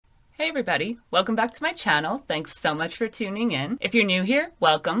Hey everybody, welcome back to my channel. Thanks so much for tuning in. If you're new here,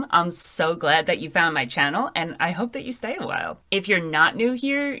 welcome. I'm so glad that you found my channel and I hope that you stay a while. If you're not new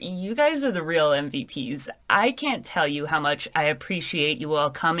here, you guys are the real MVPs. I can't tell you how much I appreciate you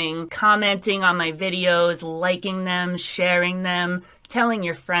all coming, commenting on my videos, liking them, sharing them, telling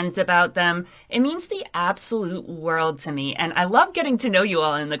your friends about them. It means the absolute world to me, and I love getting to know you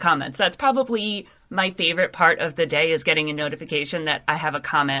all in the comments. That's probably my favorite part of the day, is getting a notification that I have a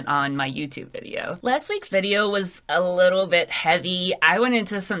comment on my YouTube video. Last week's video was a little bit heavy. I went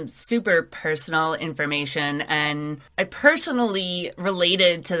into some super personal information, and I personally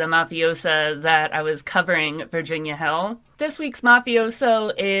related to the mafiosa that I was covering, Virginia Hill. This week's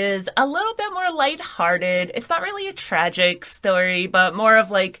mafioso is a little bit more lighthearted. It's not really a tragic story, but more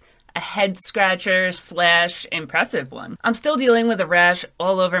of like a head scratcher / impressive one. I'm still dealing with a rash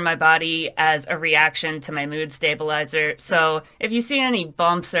all over my body as a reaction to my mood stabilizer. So if you see any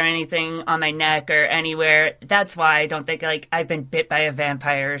bumps or anything on my neck or anywhere, that's why. I don't think like I've been bit by a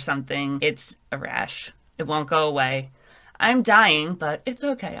vampire or something. It's a rash. It won't go away. I'm dying, but it's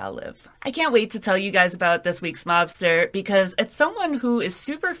okay, I'll live. I can't wait to tell you guys about this week's mobster because it's someone who is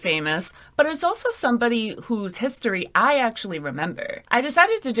super famous, but it's also somebody whose history I actually remember. I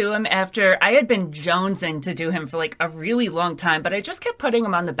decided to do him after I had been jonesing to do him for like a really long time, but I just kept putting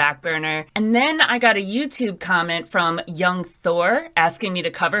him on the back burner. And then I got a YouTube comment from Young Thor asking me to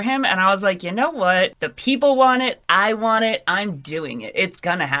cover him, and I was like, you know what? The people want it, I want it, I'm doing it. It's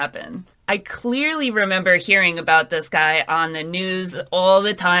gonna happen. I clearly remember hearing about this guy on the news all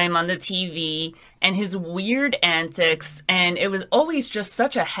the time on the TV and his weird antics, and it was always just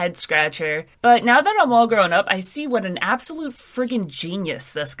such a head scratcher. But now that I'm all grown up, I see what an absolute friggin'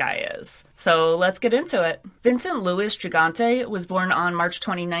 genius this guy is. So let's get into it. Vincent Louis Gigante was born on March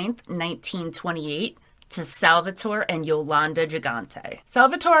 29th, 1928. To Salvatore and Yolanda Gigante.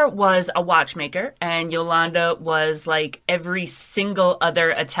 Salvatore was a watchmaker, and Yolanda was like every single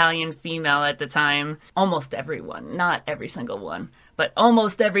other Italian female at the time. Almost everyone, not every single one, but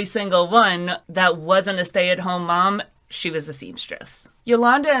almost every single one that wasn't a stay-at-home mom. She was a seamstress.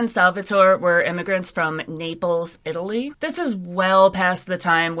 Yolanda and Salvatore were immigrants from Naples, Italy. This is well past the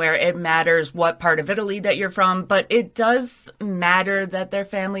time where it matters what part of Italy that you're from, but it does matter that their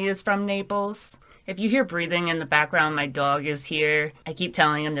family is from Naples. If you hear breathing in the background, my dog is here. I keep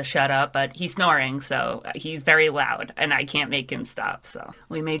telling him to shut up, but he's snoring, so he's very loud, and I can't make him stop, so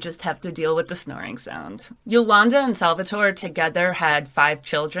we may just have to deal with the snoring sound. Yolanda and Salvatore together had 5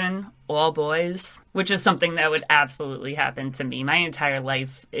 children, all boys, which is something that would absolutely happen to me. My entire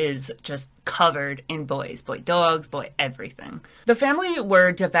life is just covered in boys. Boy dogs, boy everything. The family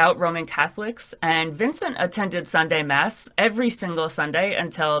were devout Roman Catholics, and Vincent attended Sunday Mass every single Sunday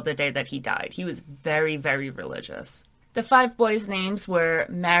until the day that he died. He was very, very religious. The 5 boys' names were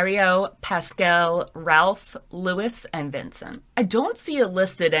Mario, Pascal, Ralph, Louis, and Vincent. I don't see it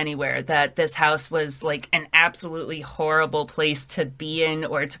listed anywhere that this house was like an absolutely horrible place to be in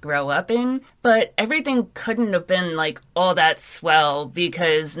or to grow up in, but everything couldn't have been like all that swell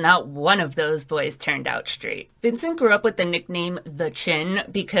because not one of those boys turned out straight. Vincent grew up with the nickname The Chin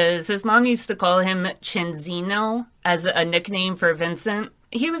because his mom used to call him Chinzino as a nickname for Vincent.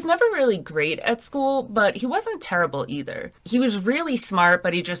 He was never really great at school, but he wasn't terrible either. He was really smart,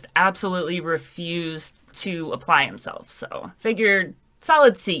 but he just absolutely refused to apply himself, so figured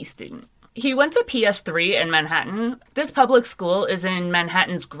solid C student. He went to PS3 in Manhattan. This public school is in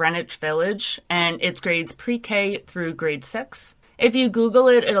Manhattan's Greenwich Village, and it's grades pre-K through grade 6. If you Google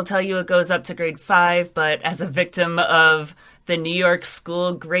it, it'll tell you it goes up to grade 5, but as a victim of the New York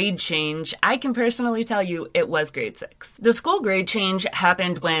school grade change, I can personally tell you it was grade 6. The school grade change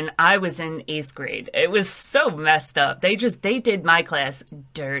happened when I was in 8th grade. It was so messed up. They did my class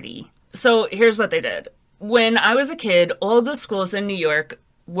dirty. So here's what they did. When I was a kid, all the schools in New York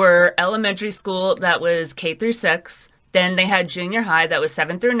were elementary school that was K through 6. Then they had junior high that was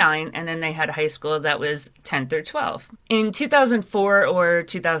 7 through 9, and then they had high school that was 10 through 12. In 2004 or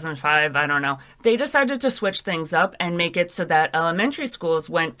 2005, I don't know, they decided to switch things up and make it so that elementary schools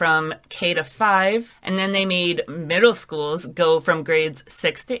went from K to 5, and then they made middle schools go from grades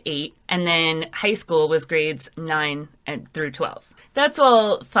 6 to 8, and then high school was grades 9 through 12. That's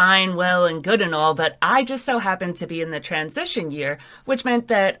all fine, well, and good and all, but I just so happened to be in the transition year, which meant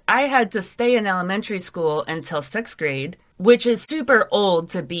that I had to stay in elementary school until 6th grade, which is super old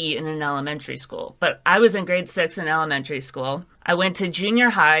to be in an elementary school. But I was in grade 6 in elementary school. I went to junior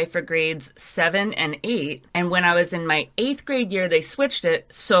high for grades 7 and 8, and when I was in my 8th grade year, they switched it,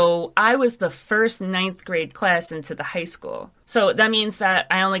 so I was the first 9th grade class into the high school. So that means that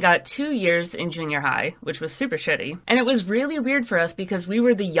I only got 2 years in junior high, which was super shitty. And it was really weird for us because we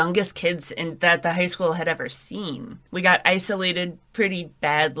were the youngest kids that the high school had ever seen. We got isolated pretty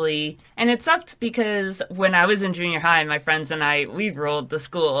badly. And it sucked because when I was in junior high, my friends and I, we rolled the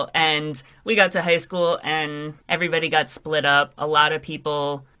school. And we got to high school and everybody got split up. A lot of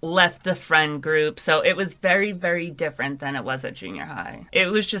people left the friend group. So it was very, very different than it was at junior high. It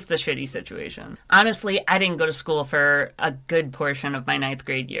was just a shitty situation. Honestly, I didn't go to school for a good portion of my 9th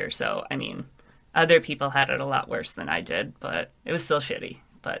grade year. So, I mean, other people had it a lot worse than I did, but it was still shitty.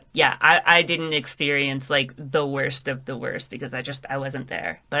 But yeah, I didn't experience like the worst of the worst because I wasn't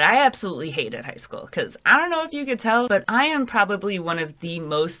there. But I absolutely hated high school because I don't know if you could tell, but I am probably one of the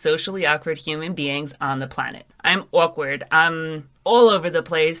most socially awkward human beings on the planet. I'm awkward. I'm all over the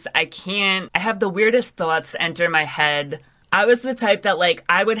place. I have the weirdest thoughts enter my head. I was the type that, like,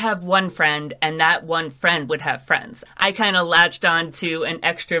 I would have one friend, and that one friend would have friends. I kind of latched on to an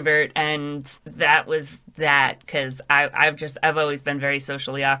extrovert, and that was that, because I've always been very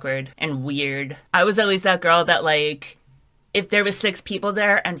socially awkward and weird. I was always that girl that, like, if there was 6 people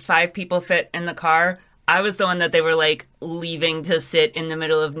there and 5 people fit in the car, I was the one that they were, like, leaving to sit in the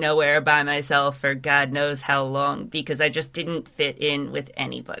middle of nowhere by myself for God knows how long, because I just didn't fit in with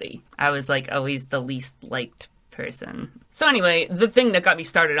anybody. I was, like, always the least liked person. So anyway, the thing that got me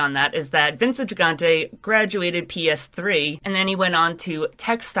started on that is that Vincent Gigante graduated PS3, and then he went on to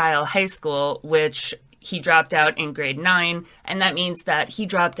Textile High School, which he dropped out in grade 9, and that means that he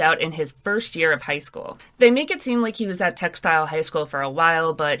dropped out in his first year of high school. They make it seem like he was at Textile High School for a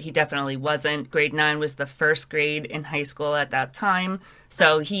while, but he definitely wasn't. Grade 9 was the first grade in high school at that time,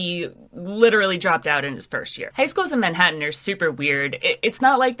 so he literally dropped out in his first year. High schools in Manhattan are super weird. It's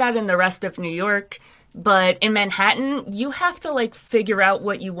not like that in the rest of New York. But in Manhattan, you have to, like, figure out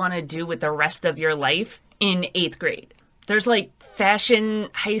what you want to do with the rest of your life in 8th grade. There's, like, fashion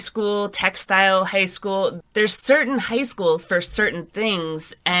high school, textile high school. There's certain high schools for certain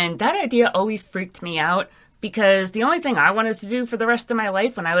things, and that idea always freaked me out because the only thing I wanted to do for the rest of my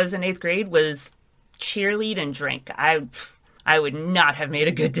life when I was in 8th grade was cheerlead and drink. I would not have made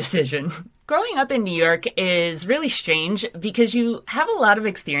a good decision. Growing up in New York is really strange because you have a lot of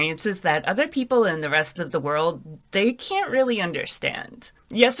experiences that other people in the rest of the world, they can't really understand.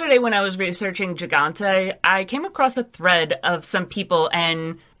 Yesterday when I was researching Gigante, I came across a thread of some people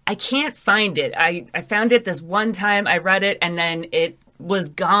and I can't find it. I found it this one time, I read it, and then it was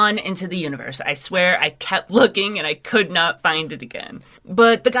gone into the universe. I swear I kept looking and I could not find it again.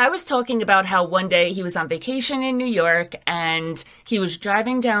 But the guy was talking about how one day he was on vacation in New York and he was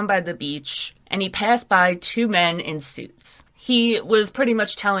driving down by the beach and he passed by 2 men in suits. He was pretty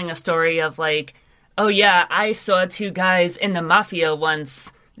much telling a story of like, oh yeah, I saw 2 guys in the mafia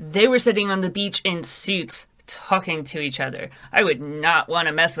once. They were sitting on the beach in suits talking to each other. I would not want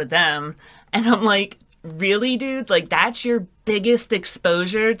to mess with them. And I'm like, really, dude? Like, that's your biggest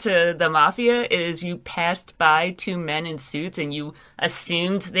exposure to the mafia is you passed by 2 men in suits and you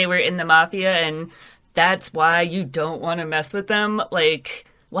assumed they were in the mafia and that's why you don't want to mess with them? Like,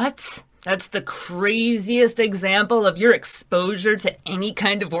 what? That's the craziest example of your exposure to any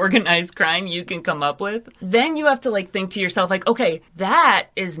kind of organized crime you can come up with. Then you have to, like, think to yourself, like, okay, that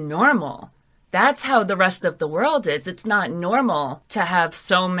is normal. That's how the rest of the world is. It's not normal to have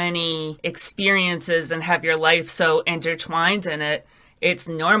so many experiences and have your life so intertwined in it. It's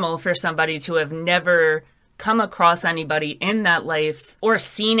normal for somebody to have never come across anybody in that life or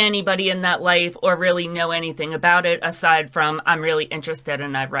seen anybody in that life or really know anything about it aside from I'm really interested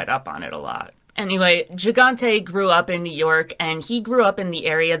and I've read up on it a lot. Anyway, Gigante grew up in New York, and he grew up in the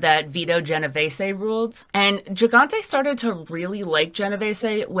area that Vito Genovese ruled. And Gigante started to really like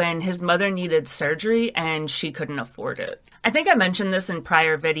Genovese when his mother needed surgery and she couldn't afford it. I think I mentioned this in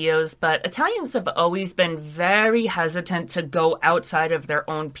prior videos, but Italians have always been very hesitant to go outside of their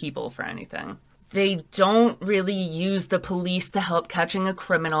own people for anything. They don't really use the police to help catching a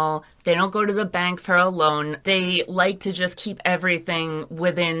criminal. They don't go to the bank for a loan. They like to just keep everything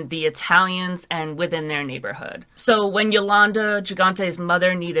within the Italians and within their neighborhood. So when Yolanda, Gigante's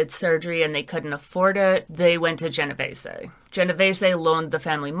mother, needed surgery and they couldn't afford it, they went to Genovese. Genovese loaned the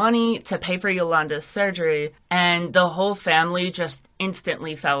family money to pay for Yolanda's surgery, and the whole family just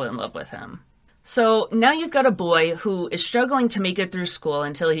instantly fell in love with him. So now you've got a boy who is struggling to make it through school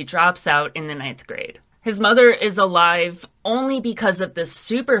until he drops out in the 9th grade. His mother is alive only because of this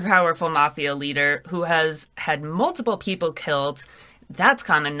super powerful mafia leader who has had multiple people killed. That's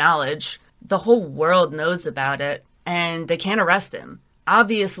common knowledge. The whole world knows about it, and they can't arrest him.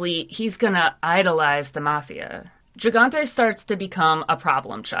 Obviously, he's gonna idolize the mafia. Gigante starts to become a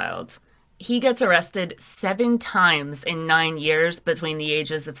problem child. He gets arrested 7 times in 9 years between the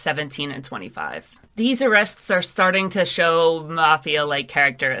ages of 17 and 25. These arrests are starting to show mafia-like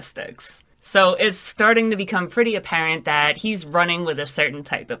characteristics. So it's starting to become pretty apparent that he's running with a certain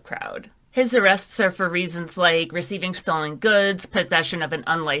type of crowd. His arrests are for reasons like receiving stolen goods, possession of an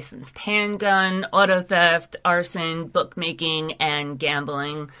unlicensed handgun, auto theft, arson, bookmaking, and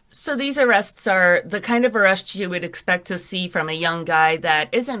gambling. So these arrests are the kind of arrests you would expect to see from a young guy that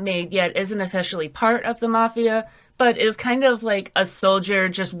isn't made yet, isn't officially part of the mafia, but is kind of like a soldier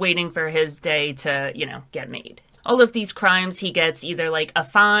just waiting for his day to, get made. All of these crimes, he gets either like a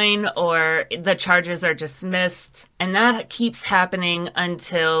fine or the charges are dismissed. And that keeps happening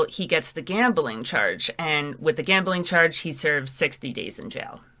until he gets the gambling charge. And with the gambling charge, he serves 60 days in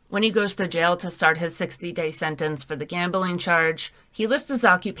jail. When he goes to jail to start his 60-day sentence for the gambling charge, he lists his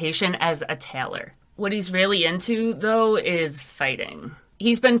occupation as a tailor. What he's really into, though, is fighting.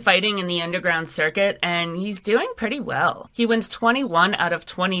 He's been fighting in the underground circuit, and he's doing pretty well. He wins 21 out of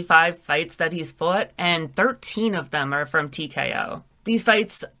 25 fights that he's fought, and 13 of them are from TKO. These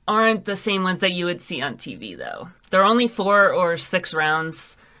fights aren't the same ones that you would see on TV, though. They're only 4 or 6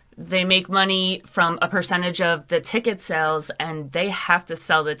 rounds. They make money from a percentage of the ticket sales, and they have to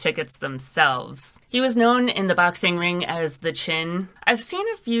sell the tickets themselves. He was known in the boxing ring as the Chin. I've seen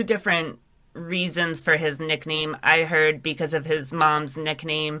a few different reasons for his nickname. I heard because of his mom's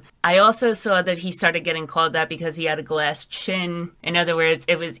nickname. I also saw that he started getting called that because he had a glass chin. In other words,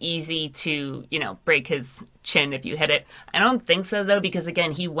 it was easy to, break his chin if you hit it. I don't think so, though, because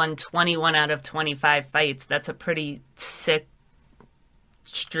again, he won 21 out of 25 fights. That's a pretty sick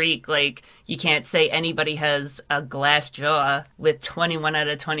streak. Like, you can't say anybody has a glass jaw with 21 out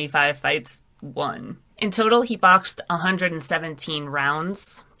of 25 fights won. In total, he boxed 117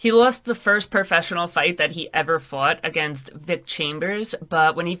 rounds. He lost the first professional fight that he ever fought against Vic Chambers,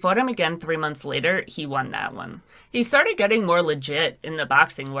 but when he fought him again 3 months later, he won that one. He started getting more legit in the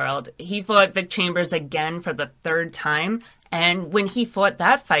boxing world. He fought Vic Chambers again for the 3rd time, and when he fought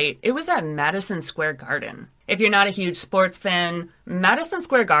that fight, it was at Madison Square Garden. If you're not a huge sports fan, Madison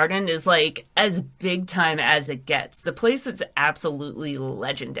Square Garden is like as big time as it gets. The place is absolutely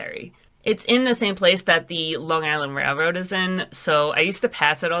legendary. It's in the same place that the Long Island Railroad is in, so I used to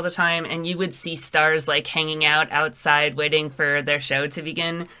pass it all the time, and you would see stars like hanging out outside waiting for their show to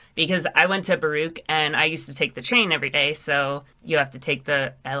begin, because I went to Baruch and I used to take the train every day, so you have to take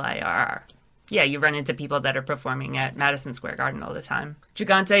the LIRR. Yeah, you run into people that are performing at Madison Square Garden all the time.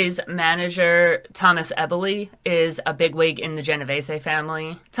 Gigante's manager, Thomas Eberly, is a bigwig in the Genovese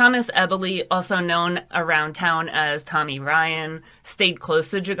family. Thomas Eberly, also known around town as Tommy Ryan, stayed close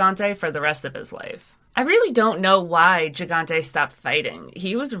to Gigante for the rest of his life. I really don't know why Gigante stopped fighting.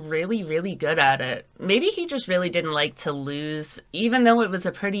 He was really, really good at it. Maybe he just really didn't like to lose. Even though it was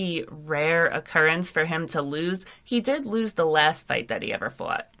a pretty rare occurrence for him to lose, he did lose the last fight that he ever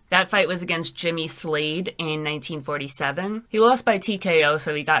fought. That fight was against Jimmy Slade in 1947. He lost by TKO,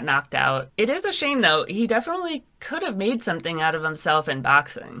 so he got knocked out. It is a shame, though. He definitely could have made something out of himself in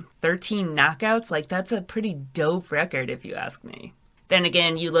boxing. 13 knockouts? That's a pretty dope record, if you ask me. Then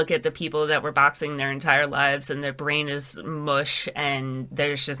again, you look at the people that were boxing their entire lives and their brain is mush and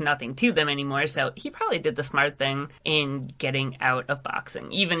there's just nothing to them anymore. So he probably did the smart thing in getting out of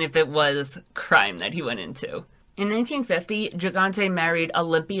boxing, even if it was crime that he went into. In 1950, Gigante married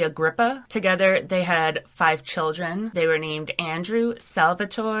Olympia Grippa. Together, they had 5 children. They were named Andrew,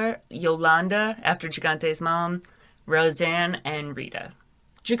 Salvatore, Yolanda, after Gigante's mom, Roseanne, and Rita.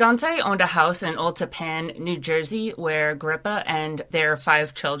 Gigante owned a house in Old Tappan, New Jersey, where Grippa and their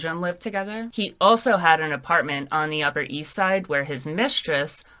 5 children lived together. He also had an apartment on the Upper East Side where his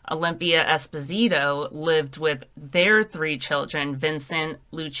mistress, Olympia Esposito, lived with their 3 children, Vincent,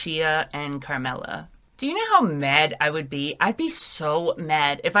 Lucia, and Carmela. Do you know how mad I would be? I'd be so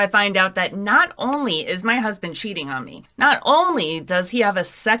mad if I find out that not only is my husband cheating on me, not only does he have a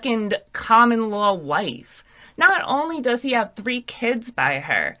second common-law wife, not only does he have 3 kids by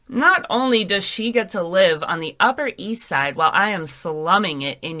her, not only does she get to live on the Upper East Side while I am slumming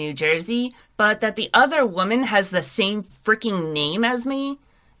it in New Jersey, but that the other woman has the same freaking name as me?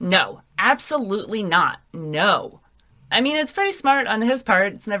 No, absolutely not. No. I mean, it's pretty smart on his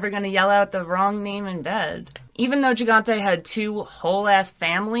part. It's never going to yell out the wrong name in bed. Even though Gigante had 2 whole-ass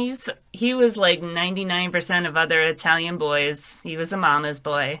families, he was like 99% of other Italian boys. He was a mama's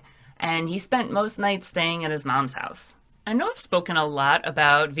boy, and he spent most nights staying at his mom's house. I know I've spoken a lot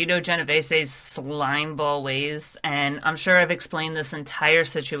about Vito Genovese's slimeball ways, and I'm sure I've explained this entire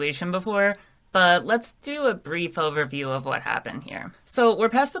situation before, But let's do a brief overview of what happened here. So we're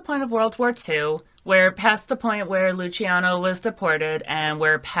past the point of World War II. We're past the point where Luciano was deported, and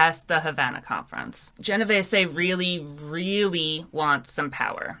we're past the Havana Conference. Genovese really wants some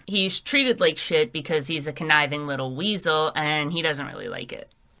power. He's treated like shit because he's a conniving little weasel, and he doesn't really like it.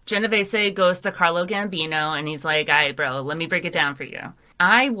 Genovese goes to Carlo Gambino, and he's like, all right, bro, let me break it down for you.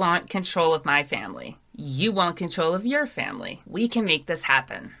 I want control of my family. You want control of your family. We can make this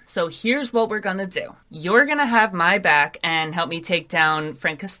happen. So here's what we're gonna do. You're gonna have my back and help me take down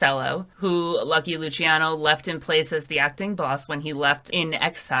Frank Costello, who Lucky Luciano left in place as the acting boss when he left in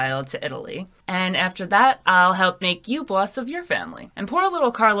exile to Italy. And after that, I'll help make you boss of your family. And poor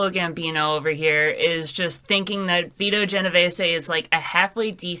little Carlo Gambino over here is just thinking that Vito Genovese is like a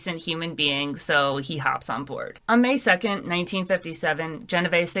halfway decent human being, so he hops on board. On May 2nd, 1957,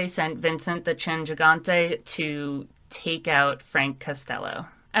 Genovese sent Vincent the Chin Gigante to take out Frank Costello.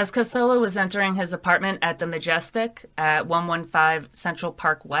 As Costello was entering his apartment at the Majestic at 115 Central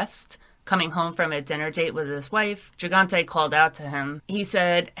Park West, coming home from a dinner date with his wife, Gigante called out to him. He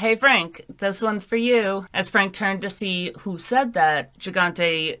said, "Hey Frank, this one's for you." As Frank turned to see who said that,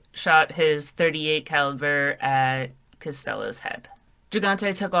 Gigante shot his .38 caliber at Costello's head.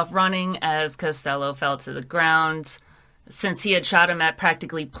 Gigante took off running as Costello fell to the ground. Since he had shot him at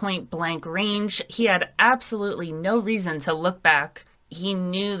practically point-blank range, he had absolutely no reason to look back. He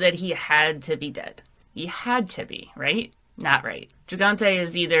knew that he had to be dead. He had to be, right? Not right. Gigante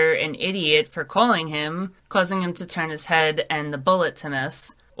is either an idiot for calling him, causing him to turn his head and the bullet to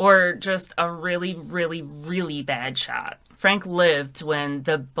miss, or just a really bad shot. Frank lived when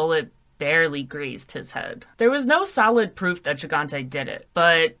the bullet barely grazed his head. There was no solid proof that Gigante did it,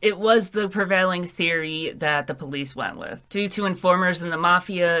 but it was the prevailing theory that the police went with. Due to informers in the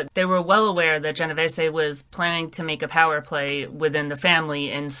mafia, they were well aware that Genovese was planning to make a power play within the family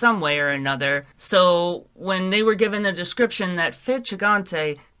in some way or another, so when they were given a description that fit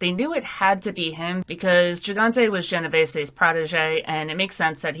Gigante, they knew it had to be him because Gigante was Genovese's protege, and it makes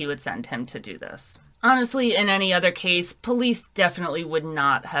sense that he would send him to do this. Honestly, in any other case, police definitely would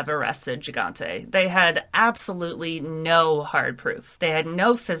not have arrested Gigante. They had absolutely no hard proof. They had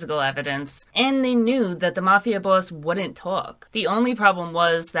no physical evidence, and they knew that the mafia boss wouldn't talk. The only problem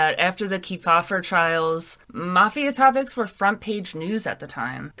was that after the Kefauver trials, mafia topics were front-page news at the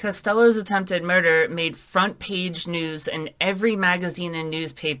time. Costello's attempted murder made front-page news in every magazine and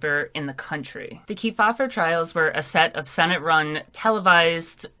newspaper in the country. The Kefauver trials were a set of Senate-run,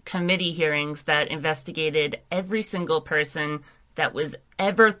 televised committee hearings that investigated every single person that was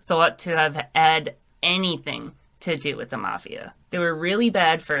ever thought to have had anything to do with the mafia. They were really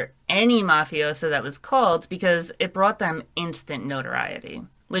bad for any mafioso that was called because it brought them instant notoriety.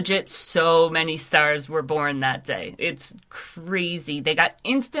 Legit, so many stars were born that day. It's crazy. They got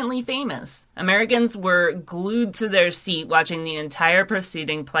instantly famous. Americans were glued to their seat watching the entire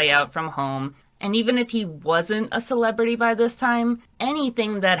proceeding play out from home. And even if he wasn't a celebrity by this time,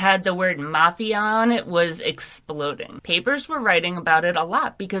 anything that had the word mafia on it was exploding. Papers were writing about it a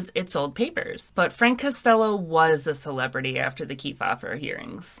lot because it sold papers. But Frank Costello was a celebrity after the Kefauver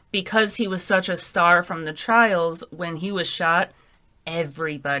hearings. Because he was such a star from the trials, when he was shot,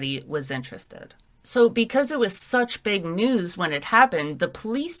 everybody was interested. So because it was such big news when it happened, the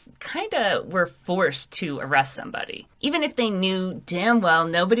police kind of were forced to arrest somebody. Even if they knew damn well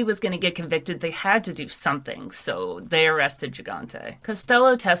nobody was going to get convicted, they had to do something, so they arrested Gigante.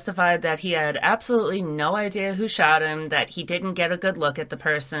 Costello testified that he had absolutely no idea who shot him, that he didn't get a good look at the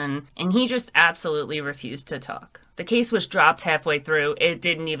person, and he just absolutely refused to talk. The case was dropped halfway through. It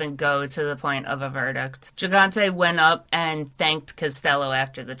didn't even go to the point of a verdict. Gigante went up and thanked Costello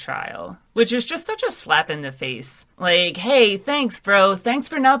after the trial, which is just such a slap in the face. Like, hey, thanks, bro. Thanks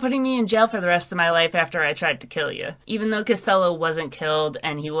for not putting me in jail for the rest of my life after I tried to kill you. Even though Costello wasn't killed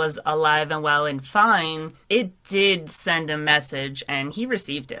and he was alive and well and fine, it did send a message, and he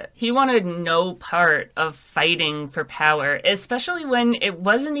received it. He wanted no part of fighting for power, especially when it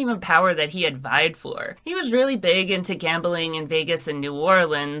wasn't even power that he had vied for. He was really big into gambling in Vegas and New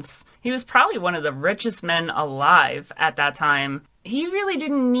Orleans. He was probably one of the richest men alive at that time. He really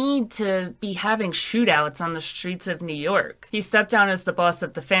didn't need to be having shootouts on the streets of New York. He stepped down as the boss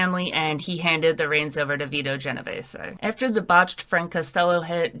of the family, and he handed the reins over to Vito Genovese. After the botched Frank Costello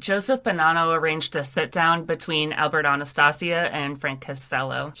hit, Joseph Bonanno arranged a sit-down between Albert Anastasia and Frank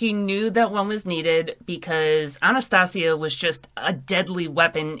Costello. He knew that one was needed because Anastasia was just a deadly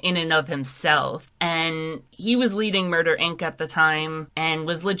weapon in and of himself. and he was leading Murder Inc. at the time and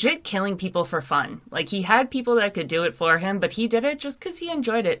was legit killing people for fun. Like, he had people that could do it for him, but he did it just because he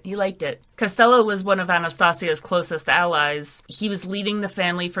enjoyed it. He liked it. Costello was one of Anastasia's closest allies. He was leading the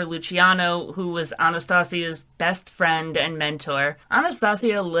family for Luciano, who was Anastasia's best friend and mentor.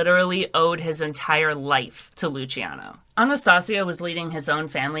 Anastasia literally owed his entire life to Luciano. Anastasia was leading his own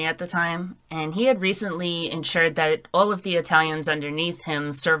family at the time, and he had recently ensured that all of the Italians underneath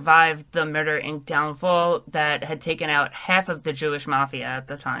him survived the Murder Inc. downfall that had taken out half of the Jewish mafia at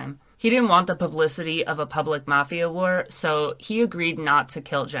the time. He didn't want the publicity of a public mafia war, so he agreed not to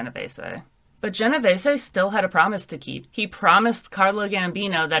kill Genovese. But Genovese still had a promise to keep. He promised Carlo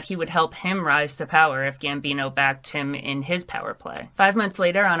Gambino that he would help him rise to power if Gambino backed him in his power play. 5 months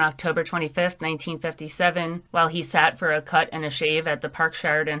later, on October 25th, 1957, while he sat for a cut and a shave at the Park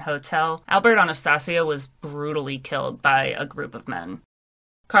Sheraton Hotel, Albert Anastasia was brutally killed by a group of men.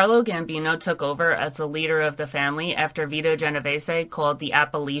 Carlo Gambino took over as the leader of the family after Vito Genovese called the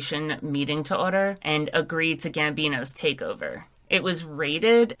Appalachian meeting to order and agreed to Gambino's takeover. It was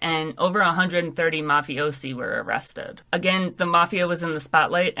raided, and over 130 mafiosi were arrested. Again, the mafia was in the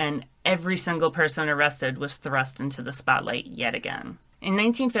spotlight, and every single person arrested was thrust into the spotlight yet again. In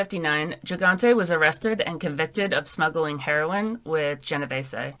 1959, Gigante was arrested and convicted of smuggling heroin with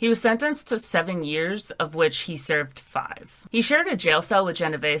Genovese. He was sentenced to 7 years, of which he served 5. He shared a jail cell with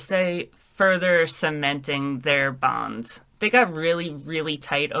Genovese, further cementing their bond. They got really, really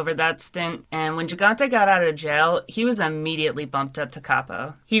tight over that stint, and when Gigante got out of jail, he was immediately bumped up to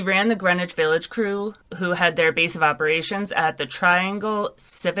capo. He ran the Greenwich Village crew, who had their base of operations at the Triangle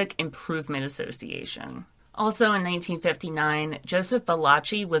Civic Improvement Association. Also in 1959, Joseph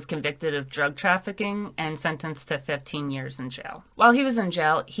Valachi was convicted of drug trafficking and sentenced to 15 years in jail. While he was in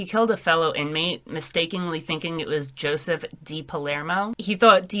jail, he killed a fellow inmate, mistakenly thinking it was Joseph Di Palermo. He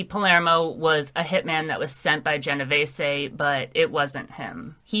thought Di Palermo was a hitman that was sent by Genovese, but it wasn't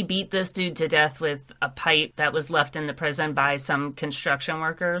him. He beat this dude to death with a pipe that was left in the prison by some construction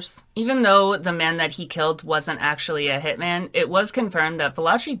workers. Even though the man that he killed wasn't actually a hitman, it was confirmed that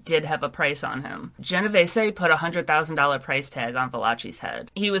Valachi did have a price on him. Genovese put a $100,000 price tag on Valachi's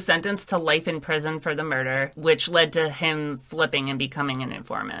head. He was sentenced to life in prison for the murder, which led to him flipping and becoming an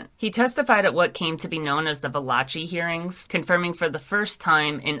informant. He testified at what came to be known as the Valachi hearings, confirming for the first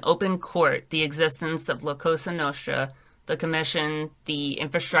time in open court the existence of La Cosa Nostra, the commission, the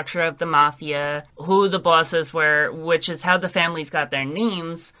infrastructure of the mafia, who the bosses were, which is how the families got their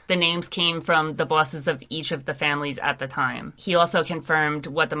names. The names came from the bosses of each of the families at the time. He also confirmed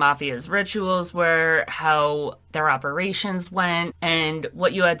what the mafia's rituals were, how their operations went, and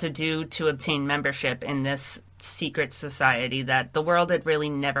what you had to do to obtain membership in this secret society that the world had really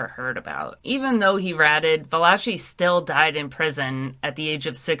never heard about. Even though he ratted, Valachi still died in prison at the age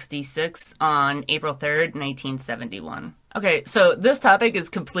of 66 on April 3rd, 1971. Okay, so this topic is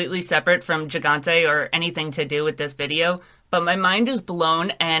completely separate from Gigante or anything to do with this video, but my mind is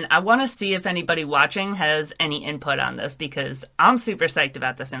blown and I want to see if anybody watching has any input on this because I'm super psyched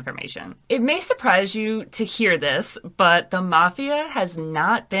about this information. It may surprise you to hear this, but the mafia has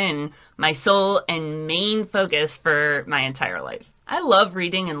not been my sole and main focus for my entire life. I love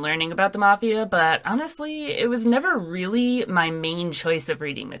reading and learning about the mafia, but honestly, it was never really my main choice of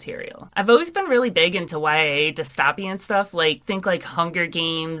reading material. I've always been really big into YA dystopian stuff, think Hunger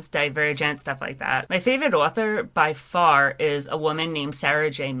Games, Divergent, stuff like that. My favorite author by far is a woman named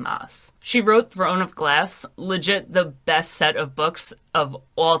Sarah J. Maas. She wrote Throne of Glass, legit the best set of books of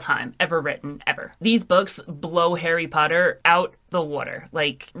all time ever written, ever. These books blow Harry Potter out the water.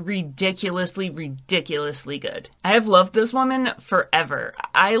 Ridiculously good. I have loved this woman forever.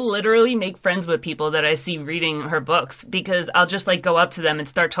 I literally make friends with people that I see reading her books because I'll just go up to them and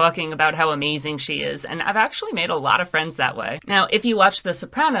start talking about how amazing she is. And I've actually made a lot of friends that way. Now, if you watch The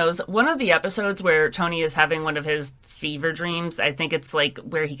Sopranos, one of the episodes where Tony is having one of his fever dreams, I think it's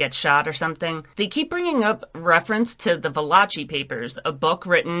where he gets shot or something, they keep bringing up reference to the Valachi Papers, a book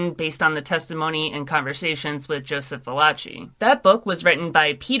written based on the testimony and conversations with Joseph Valachi. That book was written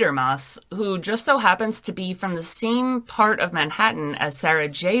by Peter Maas, who just so happens to be from the same part of Manhattan as Sarah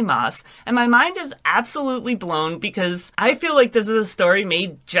J. Maas, and my mind is absolutely blown because I feel like this is a story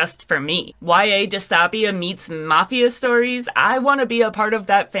made just for me. YA dystopia meets mafia stories. I want to be a part of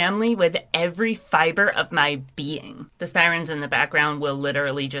that family with every fiber of my being. The sirens in the background will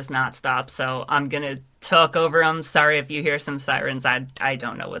literally just not stop, so I'm gonna talk over them. Sorry if you hear some sirens. I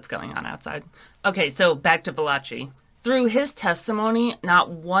don't know what's going on outside. Okay, so back to Valachi. Through his testimony, not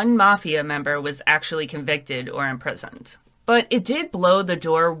one mafia member was actually convicted or imprisoned. But it did blow the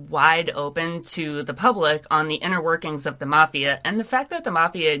door wide open to the public on the inner workings of the mafia and the fact that the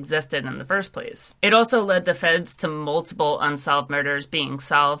mafia existed in the first place. It also led the feds to multiple unsolved murders being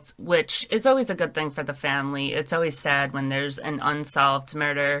solved, which is always a good thing for the family. It's always sad when there's an unsolved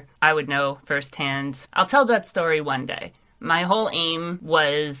murder. I would know firsthand. I'll tell that story one day. My whole aim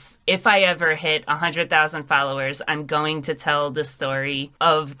was, if I ever hit 100,000 followers, I'm going to tell the story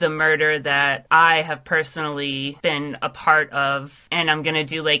of the murder that I have personally been a part of, and I'm going to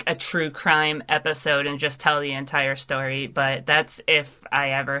do like a true crime episode and just tell the entire story, but that's if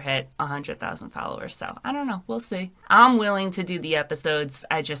I ever hit 100,000 followers, so I don't know, we'll see. I'm willing to do the episodes,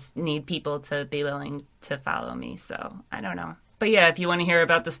 I just need people to be willing to follow me, so I don't know. But yeah, if you want to hear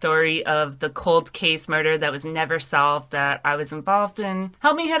about the story of the cold case murder that was never solved that I was involved in,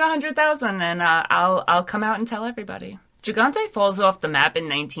 help me hit 100,000 and I'll come out and tell everybody. Gigante falls off the map in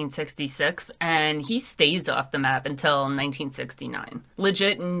 1966, and he stays off the map until 1969.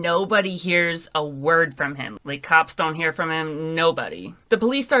 Legit, nobody hears a word from him. Like, cops don't hear from him, nobody. The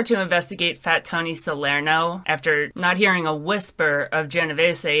police start to investigate Fat Tony Salerno after not hearing a whisper of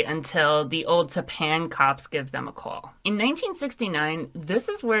Genovese until the old Tapan cops give them a call. In 1969, this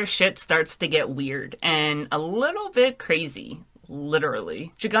is where shit starts to get weird and a little bit crazy.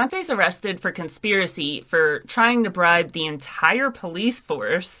 Literally. Gigante's arrested for conspiracy for trying to bribe the entire police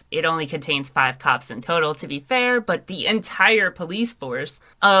force. It only contains 5 cops in total, to be fair, but the entire police force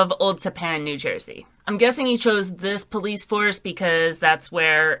of Old Tapan, New Jersey. I'm guessing he chose this police force because that's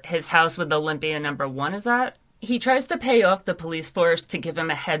where his house with Olympia number 1 is at. He tries to pay off the police force to give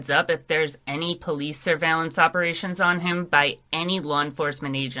him a heads up if there's any police surveillance operations on him by any law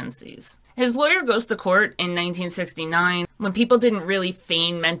enforcement agencies. His lawyer goes to court in 1969 when people didn't really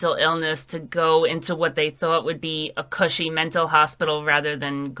feign mental illness to go into what they thought would be a cushy mental hospital rather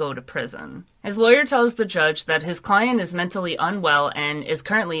than go to prison. His lawyer tells the judge that his client is mentally unwell and is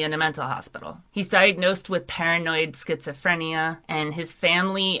currently in a mental hospital. He's diagnosed with paranoid schizophrenia, and his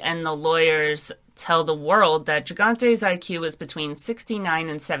family and the lawyers tell the world that Gigante's IQ is between 69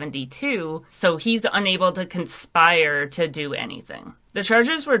 and 72, so he's unable to conspire to do anything. The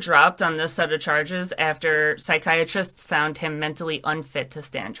charges were dropped on this set of charges after psychiatrists found him mentally unfit to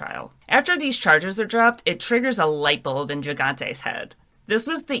stand trial. After these charges are dropped, it triggers a light bulb in Gigante's head. This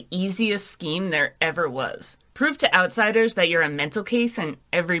was the easiest scheme there ever was. Prove to outsiders that you're a mental case and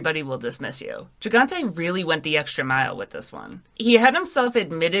everybody will dismiss you. Gigante really went the extra mile with this one. He had himself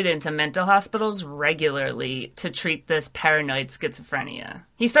admitted into mental hospitals regularly to treat this paranoid schizophrenia.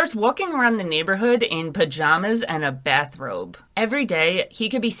 He starts walking around the neighborhood in pajamas and a bathrobe. Every day, he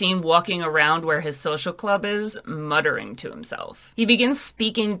could be seen walking around where his social club is, muttering to himself. He begins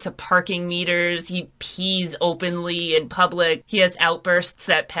speaking to parking meters, he pees openly in public, he has outbursts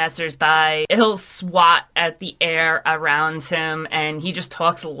at passersby, he'll swat at the air around him, and he just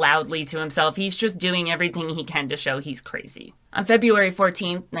talks loudly to himself. He's just doing everything he can to show he's crazy. On February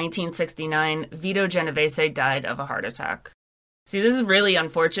 14th, 1969, Vito Genovese died of a heart attack. See, this is really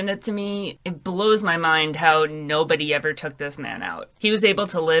unfortunate to me. It blows my mind how nobody ever took this man out. He was able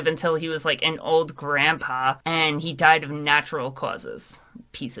to live until he was like an old grandpa, and he died of natural causes.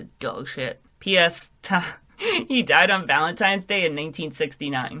 Piece of dog shit. P.S. He died on Valentine's Day in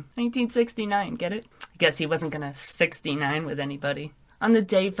 1969. 1969, get it? I guess he wasn't gonna 69 with anybody. On the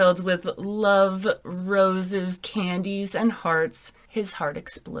day filled with love, roses, candies, and hearts, his heart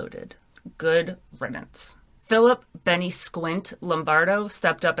exploded. Good riddance. Philip Benny Squint Lombardo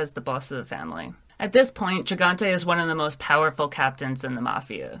stepped up as the boss of the family. At this point, Gigante is one of the most powerful captains in the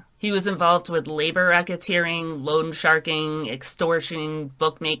mafia. He was involved with labor racketeering, loan sharking, extortion,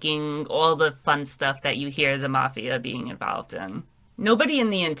 bookmaking, all the fun stuff that you hear the mafia being involved in. Nobody in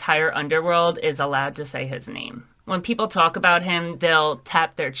the entire underworld is allowed to say his name. When people talk about him, they'll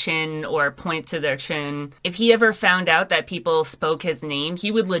tap their chin or point to their chin. If he ever found out that people spoke his name,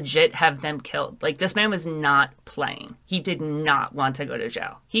 he would legit have them killed. Like, this man was not playing. He did not want to go to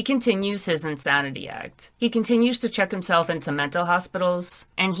jail. He continues his insanity act. He continues to check himself into mental hospitals,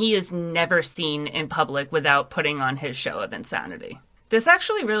 and he is never seen in public without putting on his show of insanity. This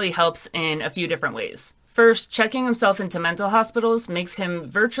actually really helps in a few different ways. First, checking himself into mental hospitals makes him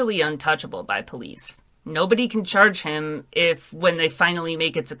virtually untouchable by police. Nobody can charge him if, when they finally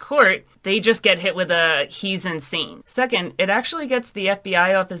make it to court, they just get hit with a "he's insane." Second, it actually gets the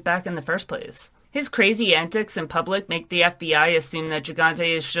FBI off his back in the first place. His crazy antics in public make the FBI assume that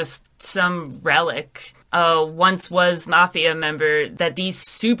Gigante is just some relic, once was mafia member that these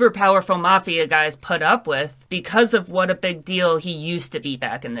super powerful mafia guys put up with because of what a big deal he used to be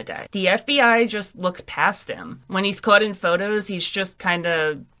back in the day. The FBI just looks past him. When he's caught in photos, he's just kind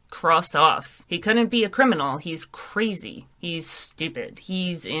of crossed off. He couldn't be a criminal. He's crazy. He's stupid.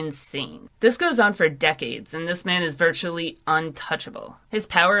 He's insane. This goes on for decades, and this man is virtually untouchable. His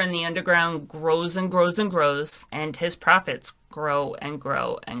power in the underground grows and grows and grows, and his profits grow and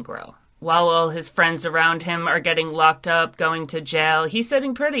grow and grow. While all his friends around him are getting locked up, going to jail, he's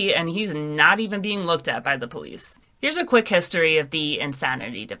sitting pretty, and he's not even being looked at by the police. Here's a quick history of the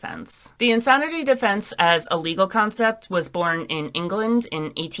insanity defense. The insanity defense as a legal concept was born in England in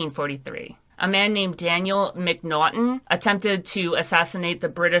 1843. A man named Daniel Macnaghten attempted to assassinate the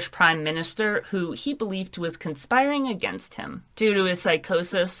British Prime Minister, who he believed was conspiring against him. Due to his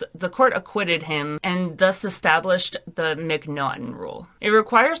psychosis, the court acquitted him and thus established the Macnaghten rule. It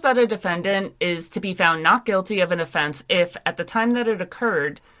requires that a defendant is to be found not guilty of an offense if, at the time that it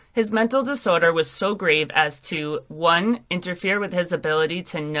occurred, his mental disorder was so grave as to 1. Interfere with his ability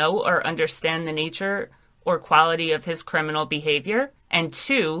to know or understand the nature or quality of his criminal behavior, and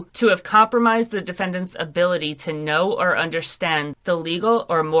 2. To have compromised the defendant's ability to know or understand the legal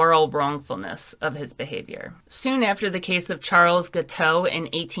or moral wrongfulness of his behavior. Soon after the case of Charles Guiteau in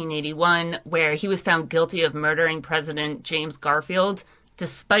 1881, where he was found guilty of murdering President James Garfield,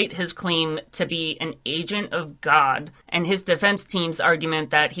 despite his claim to be an agent of God, and his defense team's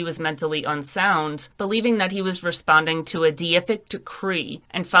argument that he was mentally unsound, believing that he was responding to a deific decree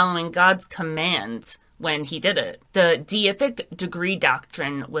and following God's commands when he did it. The deific degree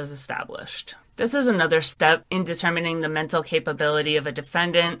doctrine was established. This is another step in determining the mental capability of a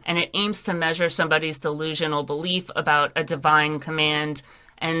defendant, and it aims to measure somebody's delusional belief about a divine command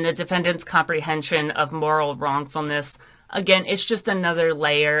and the defendant's comprehension of moral wrongfulness. Again, it's just another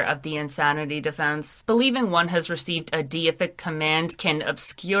layer of the insanity defense. Believing one has received a deific command can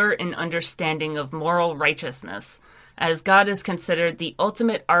obscure an understanding of moral righteousness, as God is considered the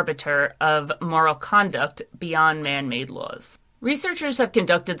ultimate arbiter of moral conduct beyond man-made laws. Researchers have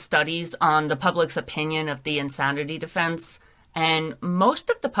conducted studies on the public's opinion of the insanity defense, and most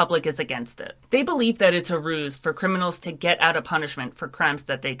of the public is against it. They believe that it's a ruse for criminals to get out of punishment for crimes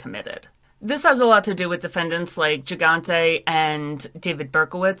that they committed. This has a lot to do with defendants like Gigante and David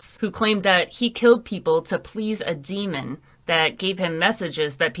Berkowitz, who claimed that he killed people to please a demon that gave him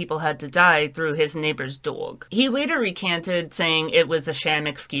messages that people had to die through his neighbor's dog. He later recanted, saying it was a sham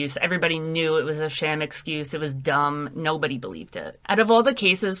excuse. Everybody knew it was a sham excuse. It was dumb. Nobody believed it. Out of all the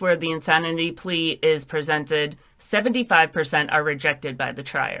cases where the insanity plea is presented, 75% are rejected by the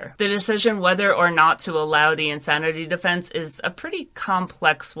trier. The decision whether or not to allow the insanity defense is a pretty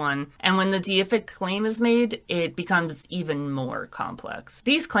complex one, and when the deific claim is made, it becomes even more complex.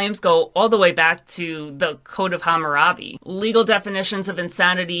 These claims go all the way back to the Code of Hammurabi. Legal definitions of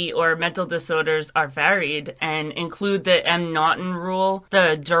insanity or mental disorders are varied and include the Macnaghten Rule,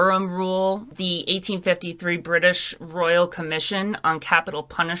 the Durham Rule, the 1853 British Royal Commission on Capital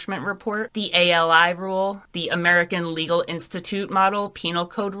Punishment Report, the ALI Rule, the American Legal Institute Model Penal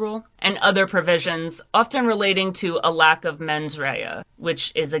Code Rule, and other provisions, often relating to a lack of mens rea,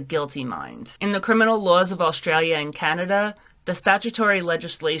 which is a guilty mind. In the criminal laws of Australia and Canada, the statutory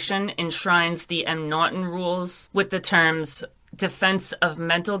legislation enshrines the Macnaghten rules with the terms defense of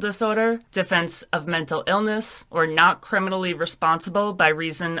mental disorder, defense of mental illness, or not criminally responsible by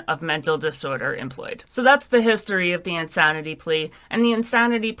reason of mental disorder employed. So that's the history of the insanity plea, and the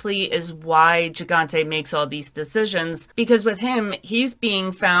insanity plea is why Gigante makes all these decisions, because with him, he's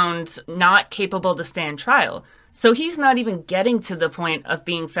being found not capable to stand trial. So he's not even getting to the point of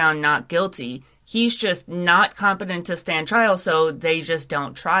being found not guilty. He's just not competent to stand trial, so they just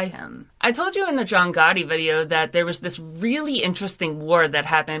don't try him. I told you in the John Gotti video that there was this really interesting war that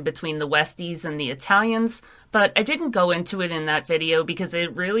happened between the Westies and the Italians, but I didn't go into it in that video because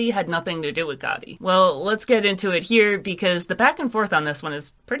it really had nothing to do with Gotti. Well, let's get into it here because the back and forth on this one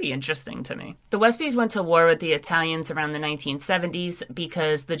is pretty interesting to me. The Westies went to war with the Italians around the 1970s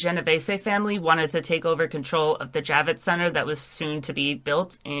because the Genovese family wanted to take over control of the Javits Center that was soon to be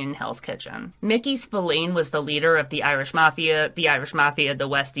built in Hell's Kitchen. Mickey Spillane was the leader of the Irish Mafia, the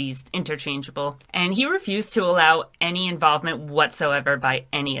Westies, interchangeable, and he refused to allow any involvement whatsoever by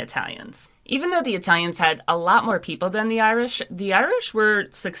any Italians. Even though the Italians had a lot more people than the Irish were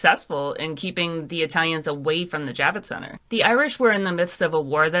successful in keeping the Italians away from the Javits Center. The Irish were in the midst of a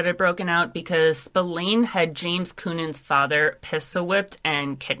war that had broken out because Spillane had James Coonan's father pistol-whipped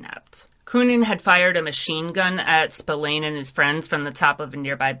and kidnapped. Coonan had fired a machine gun at Spillane and his friends from the top of a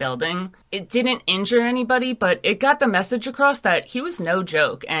nearby building. It didn't injure anybody, but it got the message across that he was no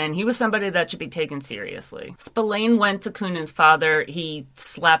joke, and he was somebody that should be taken seriously. Spillane went to Coonan's father, he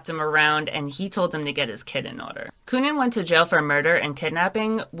slapped him around, and he told him to get his kid in order. Coonan went to jail for murder and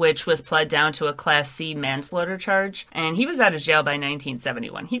kidnapping, which was pled down to a Class C manslaughter charge, and he was out of jail by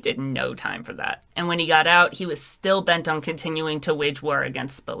 1971. He did no time for that. And when he got out, he was still bent on continuing to wage war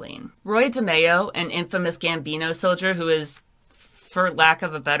against Spillane. Roy DeMeo, an infamous Gambino soldier who is, for lack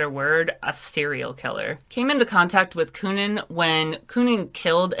of a better word, a serial killer, came into contact with Coonan when Coonan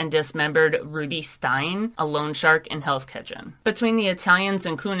killed and dismembered Rudy Stein, a loan shark in Hell's Kitchen. Between the Italians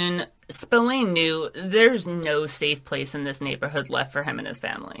and Coonan, Spillane knew there's no safe place in this neighborhood left for him and his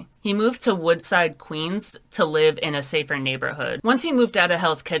family. He moved to Woodside, Queens to live in a safer neighborhood. Once he moved out of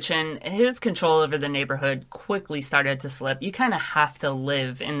Hell's Kitchen, his control over the neighborhood quickly started to slip. You kind of have to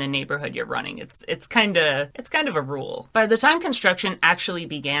live in the neighborhood you're running. It's kind of a rule. By the time construction actually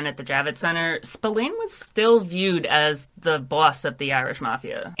began at the Javits Center, Spillane was still viewed as the boss of the Irish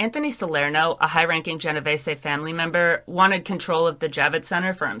Mafia. Anthony Salerno, a high-ranking Genovese family member, wanted control of the Javits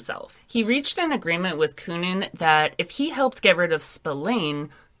Center for himself. He reached an agreement with Coonan that if he helped get rid of Spillane,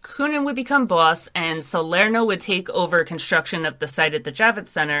 Coonan would become boss and Salerno would take over construction of the site at the Javits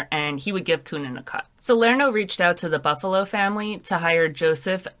Center and he would give Coonan a cut. Salerno reached out to the Buffalo family to hire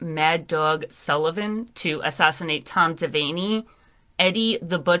Joseph Mad Dog Sullivan to assassinate Tom Devaney, Eddie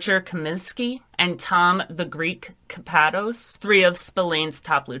the Butcher Comiskey, and Tom the Greek Kapados, three of Spillane's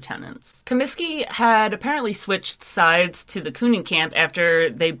top lieutenants. Comiskey had apparently switched sides to the Coonan camp after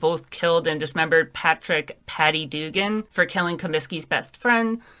they both killed and dismembered Patrick Paddy Dugan for killing Comiskey's best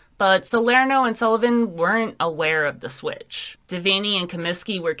friend, but Salerno and Sullivan weren't aware of the switch. Devaney and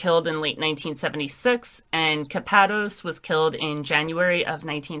Comiskey were killed in late 1976, and Kapados was killed in January of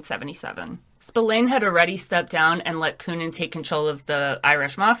 1977. Spillane had already stepped down and let Coonan take control of the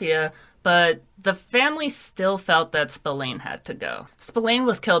Irish Mafia, but the family still felt that Spillane had to go. Spillane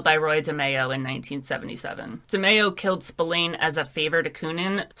was killed by Roy DeMeo in 1977. DeMeo killed Spillane as a favor to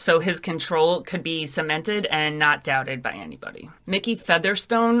Coonan, so his control could be cemented and not doubted by anybody. Mickey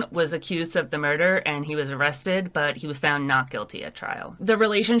Featherstone was accused of the murder and he was arrested, but he was found not guilty at trial. The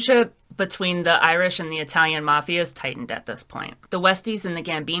relationship between the Irish and the Italian mafias tightened at this point. The Westies and the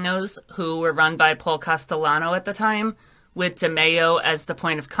Gambinos, who were run by Paul Castellano at the time, with DeMeo as the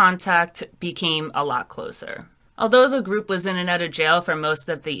point of contact, became a lot closer. Although the group was in and out of jail for most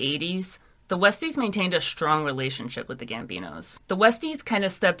of the 80s, the Westies maintained a strong relationship with the Gambinos. The Westies kind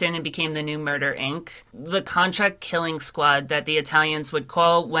of stepped in and became the new Murder Inc., the contract killing squad that the Italians would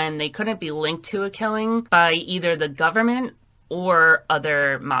call when they couldn't be linked to a killing by either the government or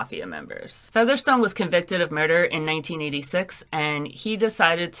other mafia members. Featherstone was convicted of murder in 1986, and he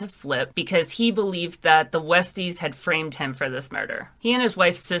decided to flip because he believed that the Westies had framed him for this murder. He and his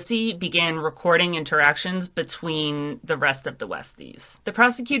wife Sissy began recording interactions between the rest of the Westies. The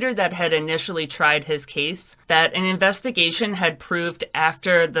prosecutor that had initially tried his case, that an investigation had proved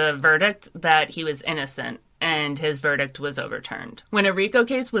after the verdict that he was innocent, and his verdict was overturned. When a RICO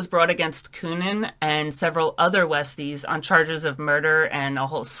case was brought against Coonan and several other Westies on charges of murder and a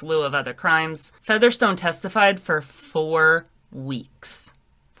whole slew of other crimes, Featherstone testified for 4 weeks.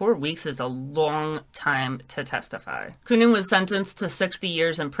 4 weeks is a long time to testify. Coonan was sentenced to 60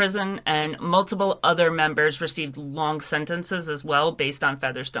 years in prison, and multiple other members received long sentences as well based on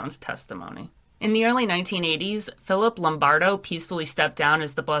Featherstone's testimony. In the early 1980s, Philip Lombardo peacefully stepped down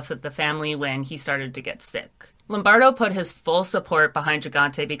as the boss of the family when he started to get sick. Lombardo put his full support behind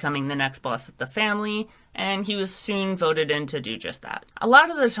Gigante becoming the next boss of the family, and he was soon voted in to do just that. A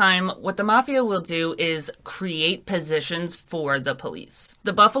lot of the time, what the mafia will do is create positions for the police.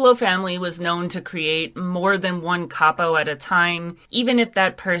 The Buffalo family was known to create more than one capo at a time, even if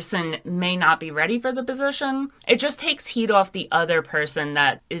that person may not be ready for the position. It just takes heat off the other person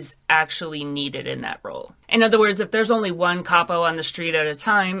that is actually needed in that role. In other words, if there's only one capo on the street at a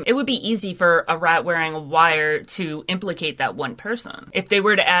time, it would be easy for a rat wearing a wire to implicate that one person. If they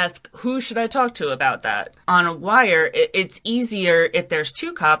were to ask, who should I talk to about that? On a wire, it's easier if there's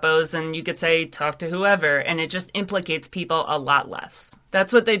 2 capos and you could say, talk to whoever, and it just implicates people a lot less.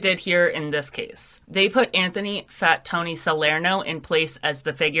 That's what they did here in this case. They put Anthony Fat Tony Salerno in place as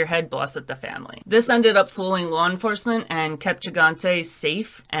the figurehead boss of the family. This ended up fooling law enforcement and kept Gigante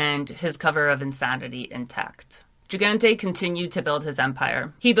safe and his cover of insanity intact. Gigante continued to build his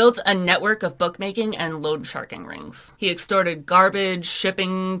empire. He built a network of bookmaking and loan sharking rings. He extorted garbage,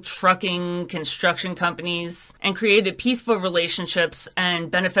 shipping, trucking, construction companies, and created peaceful relationships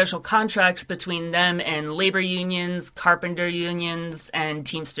and beneficial contracts between them and labor unions, carpenter unions, and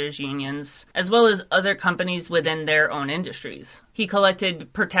Teamsters unions, as well as other companies within their own industries. He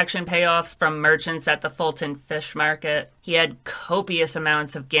collected protection payoffs from merchants at the Fulton Fish Market. He had copious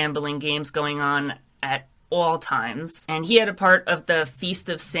amounts of gambling games going on at all times, and he had a part of the Feast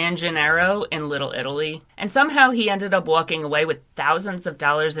of San Gennaro in Little Italy, and somehow he ended up walking away with thousands of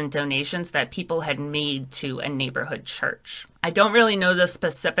dollars in donations that people had made to a neighborhood church. I don't really know the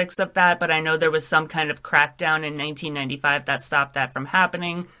specifics of that, but I know there was some kind of crackdown in 1995 that stopped that from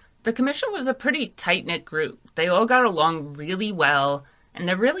happening. The commission was a pretty tight-knit group. They all got along really well, and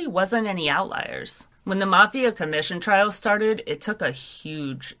there really wasn't any outliers. When the Mafia Commission trials started, it took a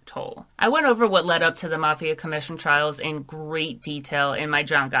huge toll. I went over what led up to the Mafia Commission trials in great detail in my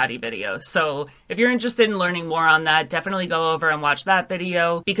John Gotti video, so if you're interested in learning more on that, definitely go over and watch that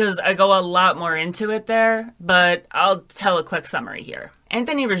video, because I go a lot more into it there, but I'll tell a quick summary here.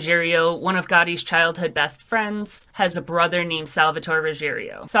 Anthony Ruggiero, one of Gotti's childhood best friends, has a brother named Salvatore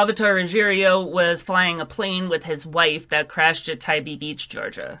Ruggiero. Salvatore Ruggiero was flying a plane with his wife that crashed at Tybee Beach,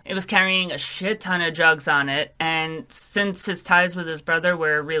 Georgia. It was carrying a shit ton of drugs on it, and since his ties with his brother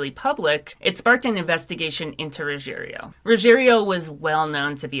were really public, it sparked an investigation into Ruggiero. Ruggiero was well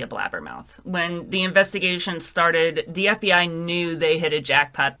known to be a blabbermouth. When the investigation started, the FBI knew they hit a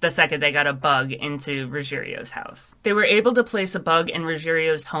jackpot the second they got a bug into Ruggiero's house. They were able to place a bug in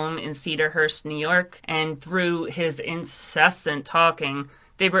Ruggiero's home in Cedarhurst, New York, and through his incessant talking,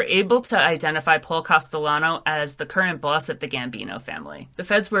 they were able to identify Paul Castellano as the current boss of the Gambino family. The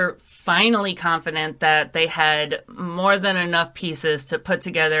feds were finally confident that they had more than enough pieces to put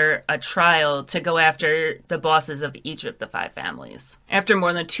together a trial to go after the bosses of each of the 5 families. After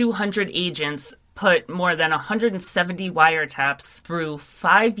more than 200 agents put more than 170 wiretaps through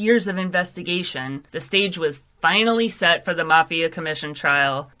 5 years of investigation, the stage was finally set for the Mafia Commission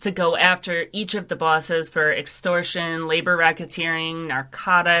trial to go after each of the bosses for extortion, labor racketeering,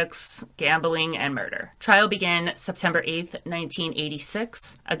 narcotics, gambling, and murder. Trial began September 8th,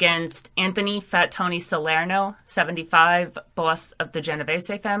 1986, against Anthony Fat Tony Salerno, 75, boss of the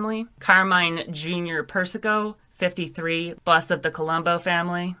Genovese family, Carmine Jr. Persico, 53, boss of the Colombo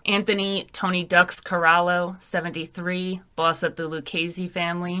family, Anthony Tony Dux Corallo, 73, boss of the Lucchese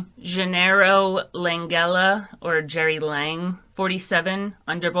family, Gennaro Langella, or Jerry Lang, 47,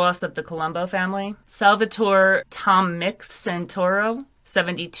 underboss of the Colombo family, Salvatore Tom Mix Santoro,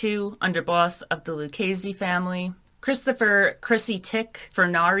 72, underboss of the Lucchese family, Christopher Chrissy Tick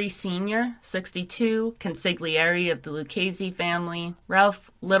Fernari Sr., 62, consigliere of the Lucchese family. Ralph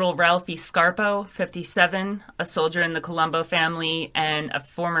Little Ralphie Scarpo, 57, a soldier in the Colombo family and a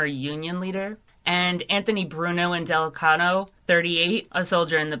former union leader. And Anthony Bruno Indelicano, 38, a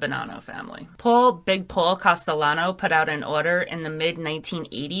soldier in the Bonanno family. Big Paul Castellano put out an order in the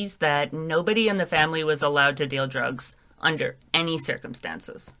mid-1980s that nobody in the family was allowed to deal drugs under any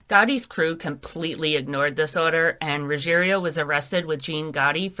circumstances. Gotti's crew completely ignored this order, and Ruggiero was arrested with Gene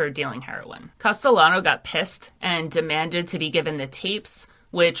Gotti for dealing heroin. Castellano got pissed and demanded to be given the tapes,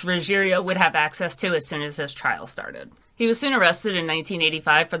 which Ruggiero would have access to as soon as his trial started. He was soon arrested in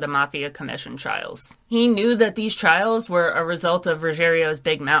 1985 for the Mafia Commission trials. He knew that these trials were a result of Ruggiero's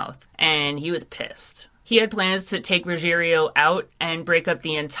big mouth, and he was pissed. He had plans to take Ruggiero out and break up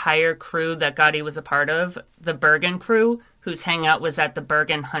the entire crew that Gotti was a part of, the Bergen crew, whose hangout was at the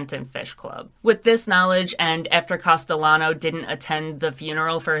Bergen Hunt and Fish Club. With this knowledge, and after Castellano didn't attend the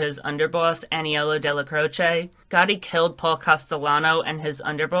funeral for his underboss, Aniello Della Croce, Gotti killed Paul Castellano and his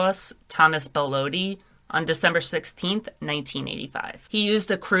underboss, Thomas Bellotti, on December 16th, 1985. He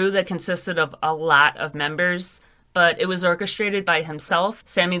used a crew that consisted of a lot of members, but it was orchestrated by himself,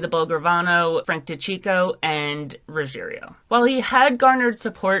 Sammy the Bull Gravano, Frank DeCicco, and Ruggiero. While he had garnered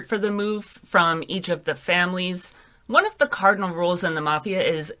support for the move from each of the families, one of the cardinal rules in the Mafia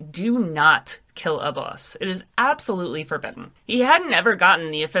is do not kill a boss. It is absolutely forbidden. He hadn't ever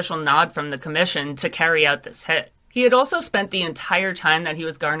gotten the official nod from the commission to carry out this hit. He had also spent the entire time that he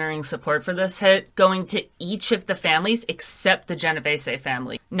was garnering support for this hit going to each of the families except the Genovese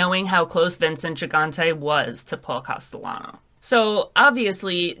family, knowing how close Vincent Gigante was to Paul Castellano. So,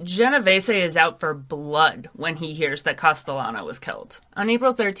 obviously, Genovese is out for blood when he hears that Castellano was killed. On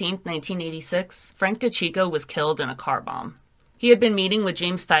April 13th, 1986, Frank DeCicco was killed in a car bomb. He had been meeting with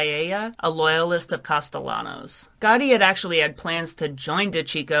James Faella, a loyalist of Castellano's. Gotti had actually had plans to join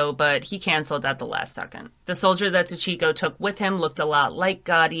DeCicco, but he canceled at the last second. The soldier that DeCicco took with him looked a lot like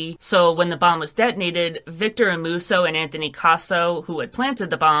Gotti, so when the bomb was detonated, Victor Amuso and Anthony Casso, who had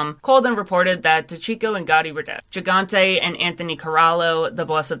planted the bomb, called and reported that DeCicco and Gotti were dead. Gigante and Anthony Corallo, the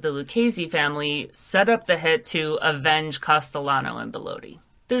boss of the Lucchese family, set up the hit to avenge Castellano and Bellotti.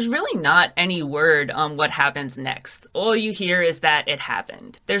 There's really not any word on what happens next. All you hear is that it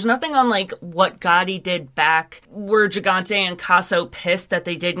happened. There's nothing on, what Gotti did back. Were Gigante and Casso pissed that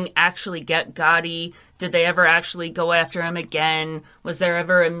they didn't actually get Gotti? Did they ever actually go after him again? Was there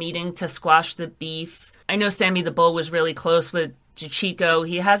ever a meeting to squash the beef? I know Sammy the Bull was really close with DeCicco.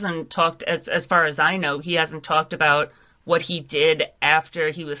 He hasn't talked, as far as I know, he hasn't talked about what he did after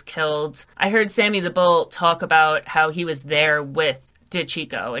he was killed. I heard Sammy the Bull talk about how he was there with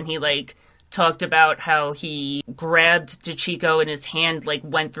DeCicco, and he talked about how he grabbed DeCicco and his hand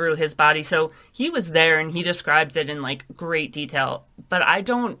went through his body. So he was there and he describes it in great detail, but I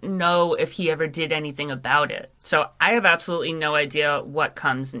don't know if he ever did anything about it. So I have absolutely no idea what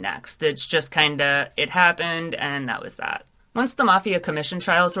comes next. It's just it happened and that was that. Once the Mafia Commission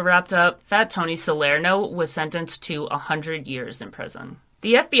trials were wrapped up, Fat Tony Salerno was sentenced to 100 years in prison.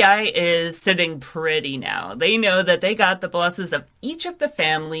 The FBI is sitting pretty now. They know that they got the bosses of each of the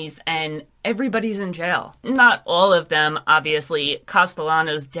families and everybody's in jail. Not all of them, obviously.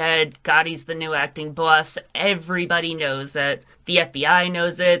 Castellano's dead. Gotti's the new acting boss. Everybody knows it. The FBI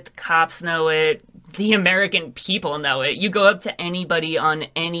knows it. The cops know it. The American people know it. You go up to anybody on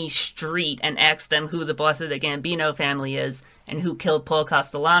any street and ask them who the boss of the Gambino family is and who killed Paul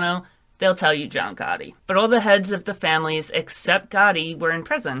Castellano, they'll tell you John Gotti. But all the heads of the families except Gotti were in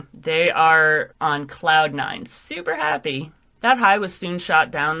prison. They are on cloud nine, super happy. That high was soon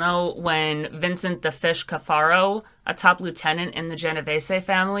shot down, though, when Vincent the Fish Caffaro, a top lieutenant in the Genovese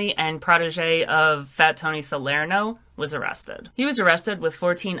family and protege of Fat Tony Salerno, was arrested. He was arrested with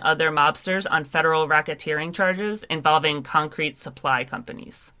 14 other mobsters on federal racketeering charges involving concrete supply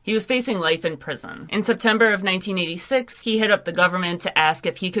companies. He was facing life in prison. In September of 1986, he hit up the government to ask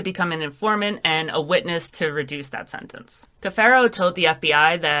if he could become an informant and a witness to reduce that sentence. Caffaro told the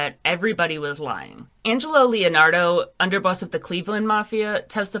FBI that everybody was lying. Angelo Leonardo, underboss of the Cleveland Mafia,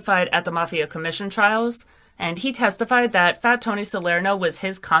 testified at the Mafia Commission trials, and he testified that Fat Tony Salerno was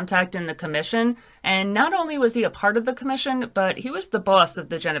his contact in the commission, and not only was he a part of the commission, but he was the boss of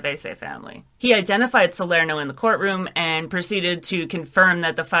the Genovese family. He identified Salerno in the courtroom and proceeded to confirm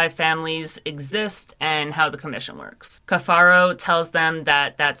that the 5 families exist and how the commission works. Caffaro tells them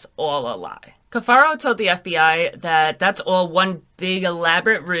that that's all a lie. Caffaro told the FBI that that's all one big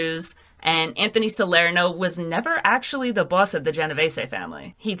elaborate ruse, and Anthony Salerno was never actually the boss of the Genovese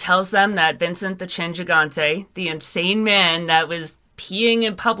family. He tells them that Vincent the Chin Gigante, the insane man that was peeing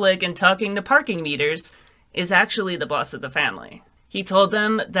in public and talking to parking meters, is actually the boss of the family. He told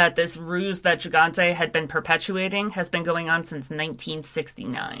them that this ruse that Gigante had been perpetuating has been going on since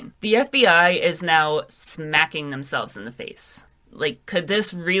 1969. The FBI is now smacking themselves in the face. Could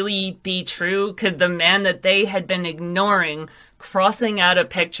this really be true? Could the man that they had been ignoring, crossing out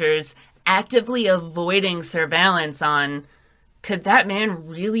of pictures, actively avoiding surveillance on, could that man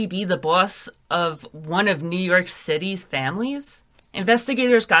really be the boss of one of New York City's families?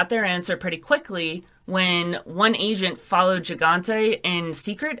 Investigators got their answer pretty quickly when one agent followed Gigante in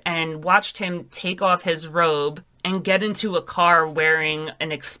secret and watched him take off his robe and get into a car wearing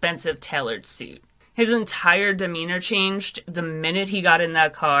an expensive tailored suit. His entire demeanor changed the minute he got in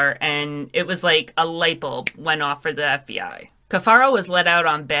that car, and it was like a light bulb went off for the FBI. Caffaro was let out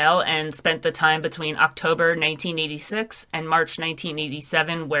on bail and spent the time between October 1986 and March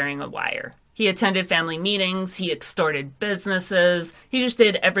 1987 wearing a wire. He attended family meetings, he extorted businesses, he just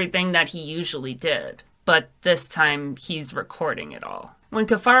did everything that he usually did. But this time, he's recording it all. When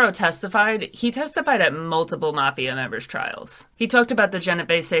Caffaro testified, he testified at multiple Mafia members' trials. He talked about the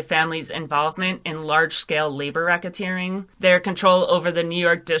Genovese family's involvement in large-scale labor racketeering, their control over the New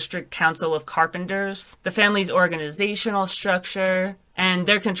York District Council of Carpenters, the family's organizational structure, and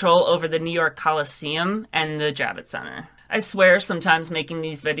their control over the New York Coliseum and the Javits Center. I swear sometimes making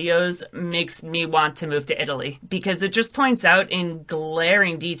these videos makes me want to move to Italy because it just points out in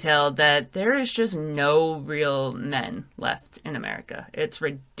glaring detail that there is just no real men left in America. It's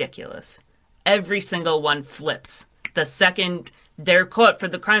ridiculous. Every single one flips the second they're caught for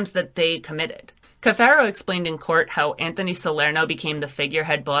the crimes that they committed. Caffaro explained in court how Anthony Salerno became the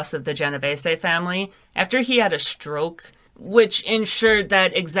figurehead boss of the Genovese family after he had a stroke, which ensured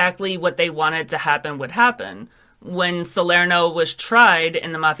that exactly what they wanted to happen would happen. When Salerno was tried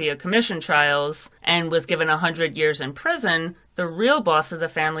in the Mafia Commission trials and was given 100 years in prison, the The real boss of the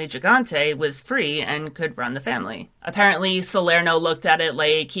family, Gigante, was free and could run the family. Apparently, Salerno looked at it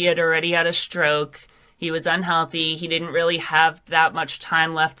like he had already had a stroke. He was unhealthy. He didn't really have that much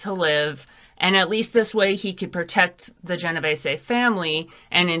time left to live. And at least this way he could protect the Genovese family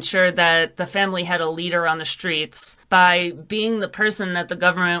and ensure that the family had a leader on the streets by being the person that the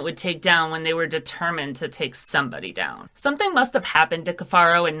government would take down when they were determined to take somebody down. Something must have happened to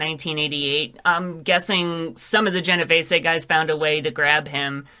Cafaro in 1988. I'm guessing some of the Genovese guys found a way to grab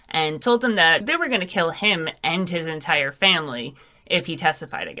him and told him that they were going to kill him and his entire family if he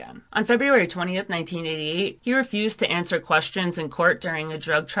testified again. On February 20th, 1988, he refused to answer questions in court during a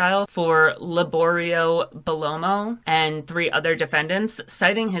drug trial for Liborio Bellomo and 3 other defendants,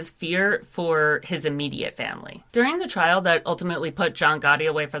 citing his fear for his immediate family. During the trial that ultimately put John Gotti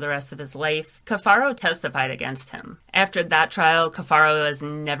away for the rest of his life, Cafaro testified against him. After that trial, Cafaro has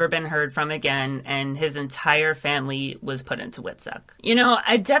never been heard from again, and his entire family was put into WITSEC. You know,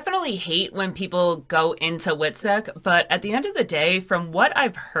 I definitely hate when people go into WITSEC, but at the end of the day, from what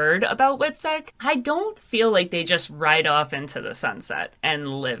I've heard about WITSEC, I don't feel like they just ride off into the sunset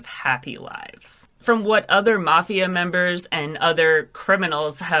and live happy lives. From what other mafia members and other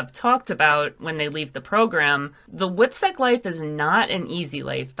criminals have talked about when they leave the program, the WITSEC life is not an easy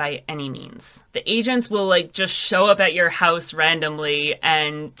life by any means. The agents will just show up at your house randomly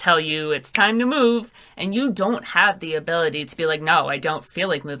and tell you it's time to move, and you don't have the ability to be like, no, I don't feel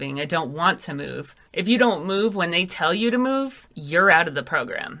like moving, I don't want to move. If you don't move when they tell you to move, you're out of the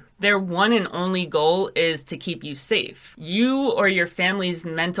program. Their one and only goal is to keep you safe. You or your family's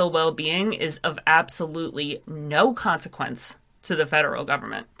mental well-being is of absolutely no consequence to the federal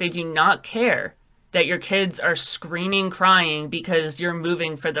government. They do not care that your kids are screaming, crying because you're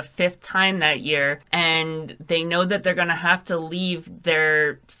moving for the 5th time that year, and they know that they're going to have to leave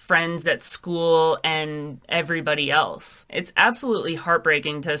their friends at school and everybody else. It's absolutely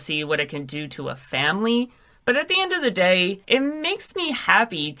heartbreaking to see what it can do to a family. But at the end of the day, it makes me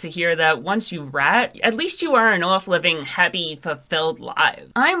happy to hear that once you rat, at least you aren't off living happy, fulfilled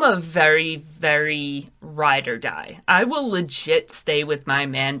lives. I'm a very, very ride or die. I will legit stay with my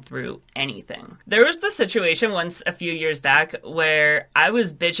man through anything. There was the situation once a few years back where I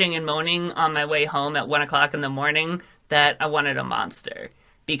was bitching and moaning on my way home at 1 o'clock in the morning that I wanted a monster.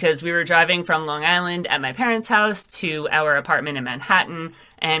 Because we were driving from Long Island at my parents' house to our apartment in Manhattan,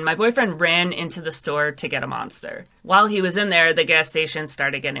 and my boyfriend ran into the store to get a monster. While he was in there, the gas station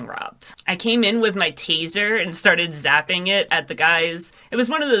started getting robbed. I came in with my taser and started zapping it at the guys. It was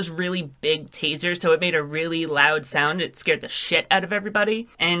one of those really big tasers, so it made a really loud sound. It scared the shit out of everybody.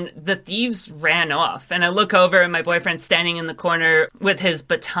 And the thieves ran off. And I look over and my boyfriend's standing in the corner with his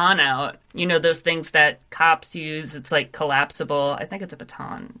baton out. You know, those things that cops use. It's collapsible. I think it's a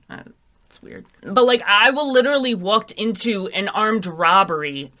baton. It's weird. But I will literally walked into an armed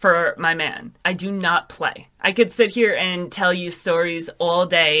robbery for my man. I do not play. I could sit here and tell you stories all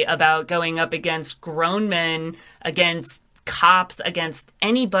day about going up against grown men, against cops, against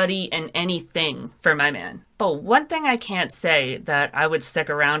anybody and anything for my man. But one thing I can't say that I would stick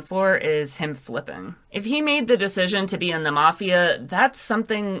around for is him flipping. If he made the decision to be in the mafia, that's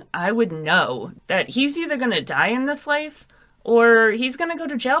something I would know, that he's either going to die in this life or he's going to go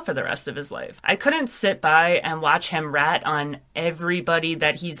to jail for the rest of his life. I couldn't sit by and watch him rat on everybody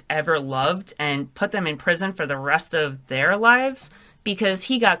that he's ever loved and put them in prison for the rest of their lives because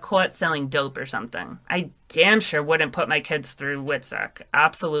he got caught selling dope or something. I damn sure wouldn't put my kids through WITSEC.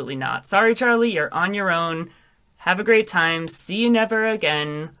 Absolutely not. Sorry, Charlie, you're on your own. Have a great time. See you never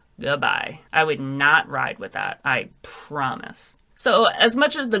again. Goodbye. I would not ride with that. I promise. So, as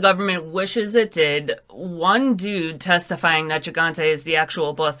much as the government wishes it did, one dude testifying that Gigante is the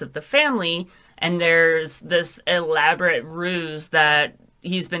actual boss of the family, and there's this elaborate ruse that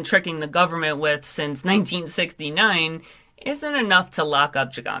he's been tricking the government with since 1969, isn't enough to lock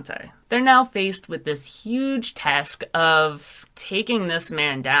up Gigante. They're now faced with this huge task of taking this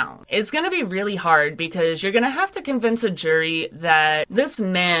man down. It's going to be really hard because you're going to have to convince a jury that this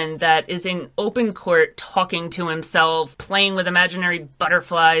man that is in open court talking to himself, playing with imaginary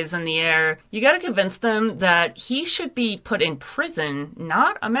butterflies in the air, you got to convince them that he should be put in prison,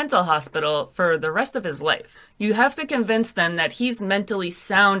 not a mental hospital, for the rest of his life. You have to convince them that he's mentally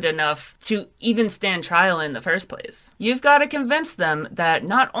sound enough to even stand trial in the first place. You've got to convince them that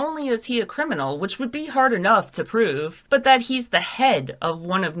not only is he a criminal, which would be hard enough to prove, but that he's the head of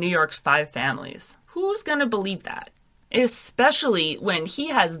one of New York's 5 families. Who's gonna believe that? especially when he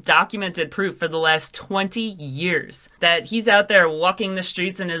has documented proof for the last 20 years that he's out there walking the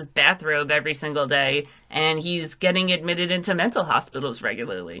streets in his bathrobe every single day, and he's getting admitted into mental hospitals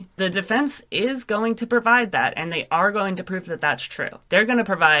regularly. The defense is going to provide that, and they are going to prove that that's true. They're going to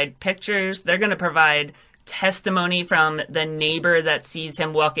provide pictures, they're going to provide testimony from the neighbor that sees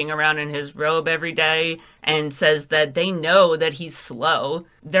him walking around in his robe every day and says that they know that he's slow.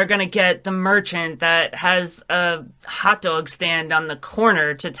 They're going to get the merchant that has a hot dog stand on the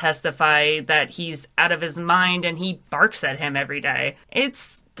corner to testify that he's out of his mind and he barks at him every day.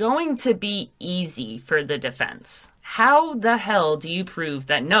 It's going to be easy for the defense. How the hell do you prove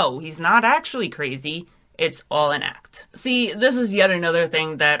that no, he's not actually crazy? It's all an act. See, this is yet another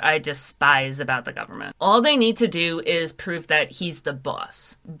thing that I despise about the government. All they need to do is prove that he's the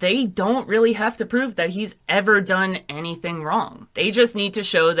boss. They don't really have to prove that he's ever done anything wrong. They just need to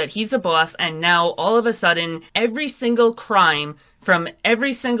show that he's a boss, and now all of a sudden, every single crime from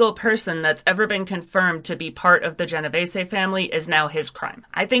every single person that's ever been confirmed to be part of the Genovese family is now his crime.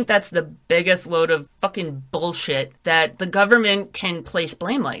 I think that's the biggest load of fucking bullshit that the government can place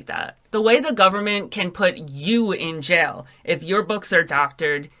blame like that. The way the government can put you in jail if your books are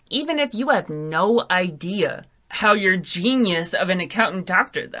doctored, even if you have no idea how your genius of an accountant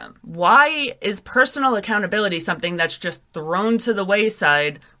doctored them. Why is personal accountability something that's just thrown to the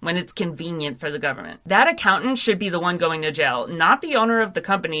wayside when it's convenient for the government? That accountant should be the one going to jail, not the owner of the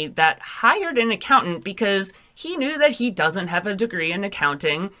company that hired an accountant because he knew that he doesn't have a degree in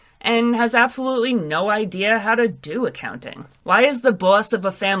accounting and has absolutely no idea how to do accounting. Why is the boss of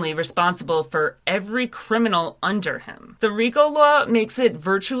a family responsible for every criminal under him? The RICO law makes it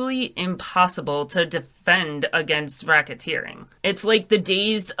virtually impossible to defend against racketeering. It's like the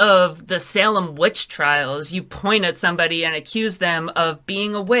days of the Salem witch trials. You point at somebody and accuse them of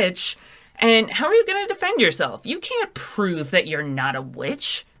being a witch, and how are you going to defend yourself? You can't prove that you're not a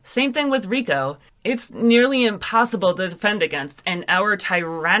witch. Same thing with RICO. It's nearly impossible to defend against, and our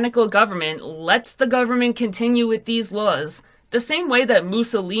tyrannical government lets the government continue with these laws the same way that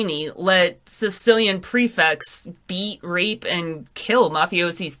Mussolini let Sicilian prefects beat, rape, and kill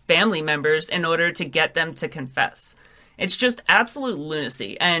mafiosis' family members in order to get them to confess. It's just absolute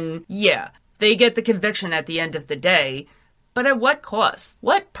lunacy, and yeah, they get the conviction at the end of the day, but at what cost?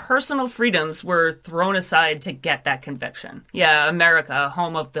 What personal freedoms were thrown aside to get that conviction? Yeah, America,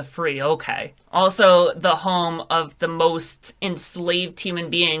 home of the free, okay. Also, the home of the most enslaved human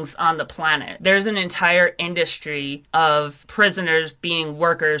beings on the planet. There's an entire industry of prisoners being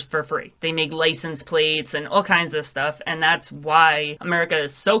workers for free. They make license plates and all kinds of stuff, and that's why America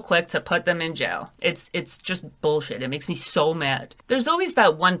is so quick to put them in jail. It's just bullshit. It makes me so mad. There's always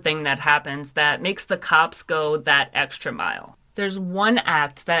that one thing that happens that makes the cops go that extra mile. There's one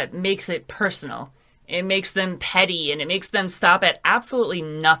act that makes it personal. It makes them petty, and it makes them stop at absolutely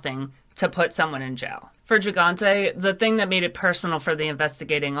nothing to put someone in jail. For Gigante, the thing that made it personal for the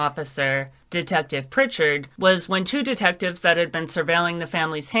investigating officer, Detective Pritchard, was when two detectives that had been surveilling the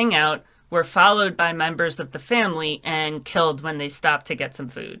family's hangout were followed by members of the family and killed when they stopped to get some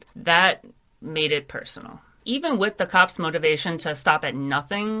food. That made it personal. Even with the cops' motivation to stop at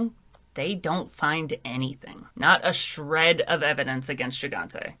nothing, they don't find anything. Not a shred of evidence against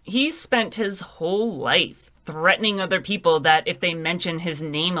Gigante. He's spent his whole life threatening other people that if they mention his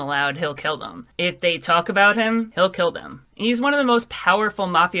name aloud, he'll kill them. If they talk about him, he'll kill them. He's one of the most powerful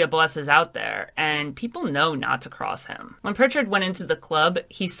mafia bosses out there, and people know not to cross him. When Pritchard went into the club,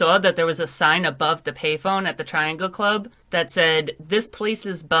 he saw that there was a sign above the payphone at the Triangle Club that said, "This place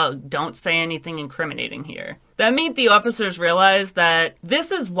is bugged, don't say anything incriminating here." That made the officers realize that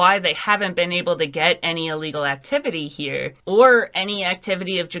this is why they haven't been able to get any illegal activity here, or any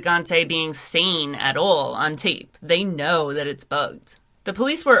activity of Gigante being sane at all on tape. They know that it's bugged. The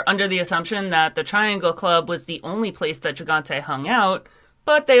police were under the assumption that the Triangle Club was the only place that Gigante hung out,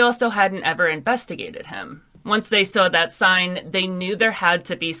 but they also hadn't ever investigated him. Once they saw that sign, they knew there had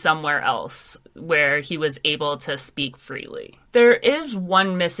to be somewhere else where he was able to speak freely. There is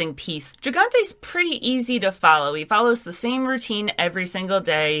one missing piece. Gigante's pretty easy to follow. He follows the same routine every single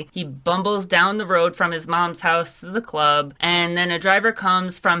day. He bumbles down the road from his mom's house to the club, and then a driver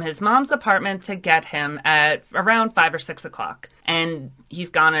comes from his mom's apartment to get him at around 5 or 6 o'clock. And he's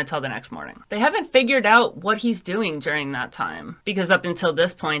gone until the next morning. They haven't figured out what he's doing during that time, because up until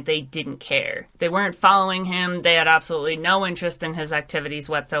this point, they didn't care. They weren't following him. They had absolutely no interest in his activities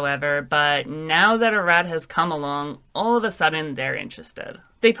whatsoever. But now that a rat has come along, all of a sudden, they're interested.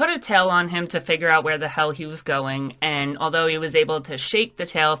 They put a tail on him to figure out where the hell he was going, and although he was able to shake the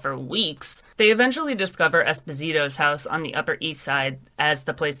tail for weeks, they eventually discover Esposito's house on the Upper East Side as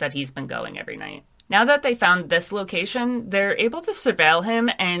the place that he's been going every night. Now that they found this location, they're able to surveil him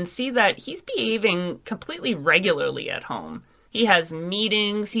and see that he's behaving completely regularly at home. He has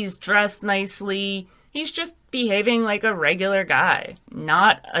meetings, he's dressed nicely, he's just behaving like a regular guy,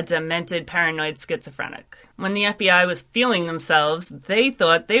 not a demented paranoid schizophrenic. When the FBI was feeling themselves, they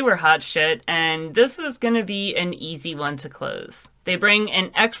thought they were hot shit, and this was gonna be an easy one to close. They bring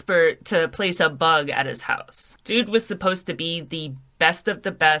an expert to place a bug at his house. Dude was supposed to be the best of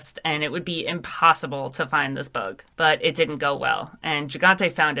the best, and it would be impossible to find this bug. But it didn't go well, and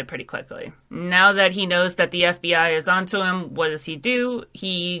Gigante found it pretty quickly. Now that he knows that the FBI is onto him, what does he do?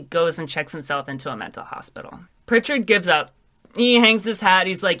 He goes and checks himself into a mental hospital. Pritchard gives up. He hangs his hat.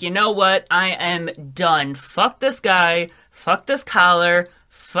 He's like, you know what? I am done. Fuck this guy. Fuck this collar.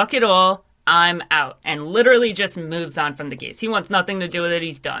 Fuck it all. I'm out. And literally just moves on from the case. He wants nothing to do with it.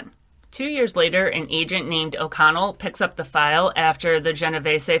 He's done. 2 years later, an agent named O'Connell picks up the file after the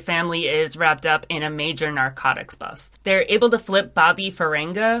Genovese family is wrapped up in a major narcotics bust. They're able to flip Bobby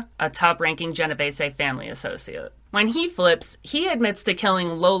Ferenga, a top-ranking Genovese family associate. When he flips, he admits to killing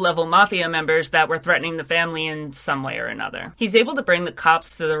low-level mafia members that were threatening the family in some way or another. He's able to bring the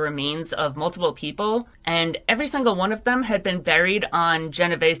cops to the remains of multiple people, and every single one of them had been buried on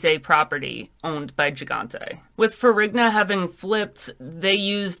Genovese property owned by Gigante. With Ferrigna having flipped, they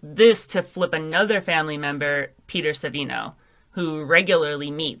used this to flip another family member, Peter Savino, who regularly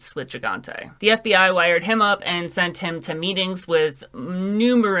meets with Gigante. The FBI wired him up and sent him to meetings with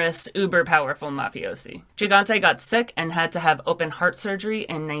numerous uber-powerful mafiosi. Gigante got sick and had to have open heart surgery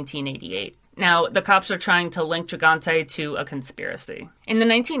in 1988. Now, the cops are trying to link Gigante to a conspiracy. In the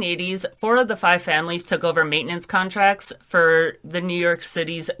 1980s, 4 of the 5 families took over maintenance contracts for the New York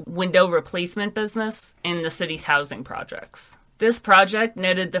City's window replacement business in the city's housing projects. This project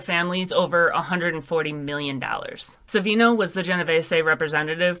netted the families over $140 million. Savino was the Genovese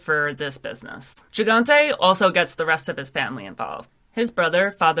representative for this business. Gigante also gets the rest of his family involved. His brother,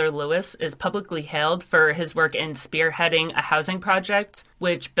 Father Louis, is publicly hailed for his work in spearheading a housing project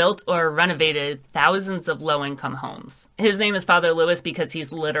which built or renovated thousands of low-income homes. His name is Father Louis because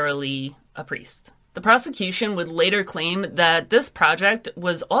he's literally a priest. The prosecution would later claim that this project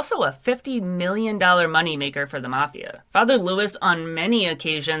was also a $50 million moneymaker for the mafia. Father Louis, on many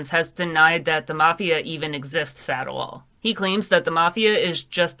occasions, has denied that the mafia even exists at all. He claims that the mafia is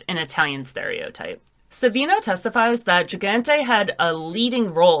just an Italian stereotype. Savino testifies that Gigante had a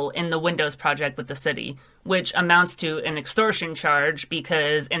leading role in the Windows project with the city, which amounts to an extortion charge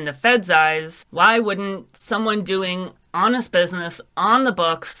because, in the Fed's eyes, why wouldn't someone doing honest business on the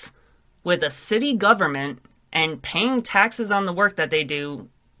books with a city government and paying taxes on the work that they do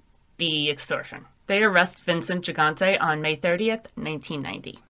be extortion? They arrest Vincent Gigante on May 30th,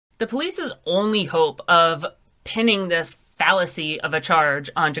 1990. The police's only hope of pinning this fallacy of a charge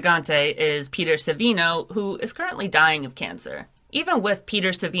on Gigante is Peter Savino, who is currently dying of cancer. Even with Peter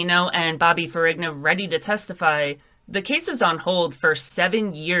Savino and Bobby Ferrigna ready to testify, the case is on hold for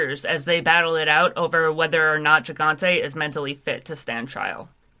 7 years as they battle it out over whether or not Gigante is mentally fit to stand trial.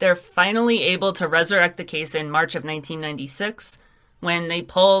 They're finally able to resurrect the case in March of 1996 when they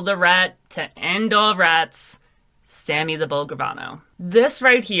pull the rat to end all rats, Sammy the Bull Gravano. This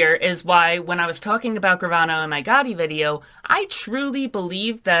right here is why when I was talking about Gravano in my Gotti video, I truly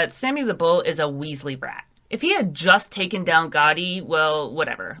believe that Sammy the Bull is a Weasley rat. If he had just taken down Gotti, well,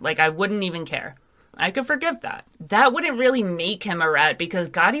 whatever. I wouldn't even care. I could forgive that. That wouldn't really make him a rat because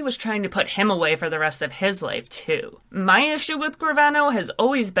Gotti was trying to put him away for the rest of his life, too. My issue with Gravano has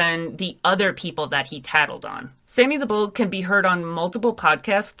always been the other people that he tattled on. Sammy the Bull can be heard on multiple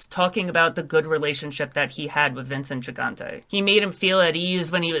podcasts talking about the good relationship that he had with Vincent Gigante. He made him feel at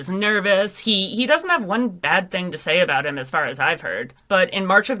ease when he was nervous. He doesn't have one bad thing to say about him as far as I've heard. But in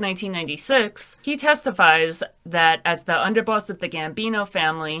March of 1996, he testifies that as the underboss of the Gambino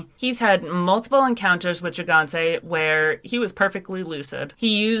family, he's had multiple encounters with Gigante where he was perfectly lucid.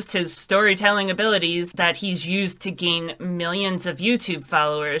 He used his storytelling abilities that he's used to gain millions of YouTube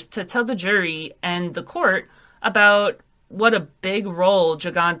followers to tell the jury and the court about what a big role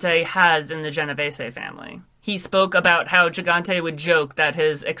Gigante has in the Genovese family. He spoke about how Gigante would joke that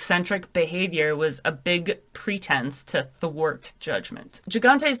his eccentric behavior was a big pretense to thwart judgment.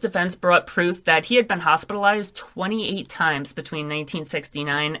 Gigante's defense brought proof that he had been hospitalized 28 times between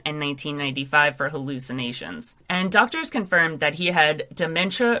 1969 and 1995 for hallucinations, and doctors confirmed that he had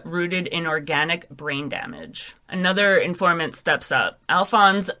dementia rooted in organic brain damage. Another informant steps up.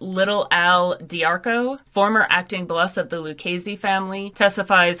 Alphonse Little Al Diarco, former acting boss of the Lucchese family,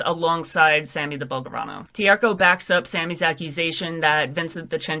 testifies alongside Sammy the Bull Gravano. Diarco backs up Sammy's accusation that Vincent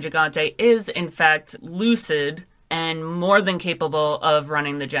the Chin Gigante is, in fact, lucid and more than capable of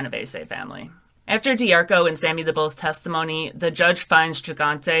running the Genovese family. After Diarco and Sammy the Bull's testimony, the judge finds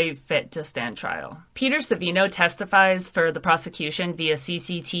Gigante fit to stand trial. Peter Savino testifies for the prosecution via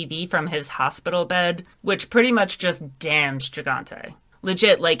CCTV from his hospital bed, which pretty much just damns Gigante.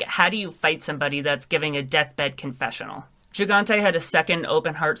 Legit, like, how do you fight somebody that's giving a deathbed confessional? Gigante had a second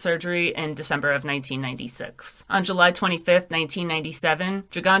open heart surgery in December of 1996. On July 25th, 1997,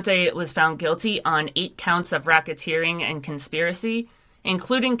 Gigante was found guilty on 8 counts of racketeering and conspiracy,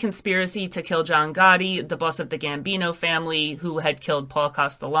 including conspiracy to kill John Gotti, the boss of the Gambino family, who had killed Paul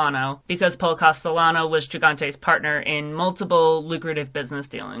Castellano, because Paul Castellano was Gigante's partner in multiple lucrative business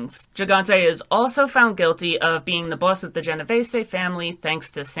dealings. Gigante is also found guilty of being the boss of the Genovese family thanks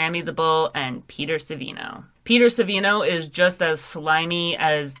to Sammy the Bull and Peter Savino. Peter Savino is just as slimy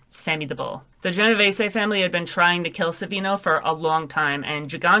as Sammy the Bull. The Genovese family had been trying to kill Savino for a long time, and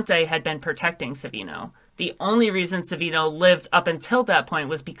Gigante had been protecting Savino. The only reason Savino lived up until that point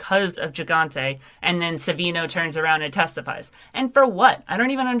was because of Gigante, and then Savino turns around and testifies. And for what? I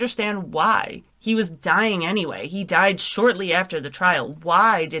don't even understand why. He was dying anyway. He died shortly after the trial.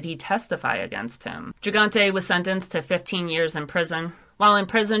 Why did he testify against him? Gigante was sentenced to 15 years in prison. While in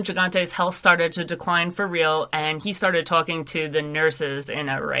prison, Gigante's health started to decline for real, and he started talking to the nurses in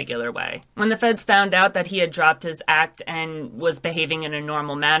a regular way. When the feds found out that he had dropped his act and was behaving in a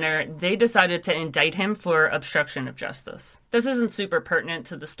normal manner, they decided to indict him for obstruction of justice. This isn't super pertinent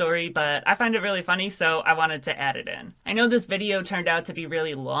to the story, but I find it really funny, so I wanted to add it in. I know this video turned out to be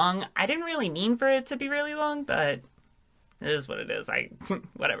really long. I didn't really mean for it to be really long, but it is what it is.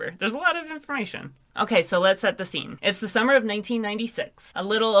 Whatever. There's a lot of information. Okay, so let's set the scene. It's the summer of 1996. A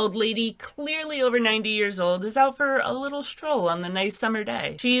little old lady, clearly over 90 years old, is out for a little stroll on the nice summer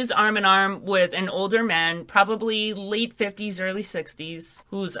day. She is arm in arm with an older man, probably late 50s, early 60s,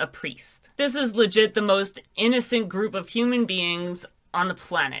 who's a priest. This is legit the most innocent group of human beings on the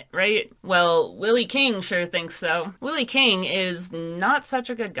planet, right? Well, Willie King sure thinks so. Willie King is not such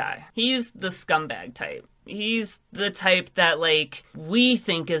a good guy. He's the scumbag type. He's the type that, like, we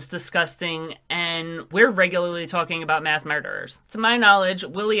think is disgusting, and we're regularly talking about mass murderers. To my knowledge,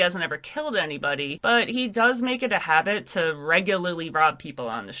 Willie hasn't ever killed anybody, but he does make it a habit to regularly rob people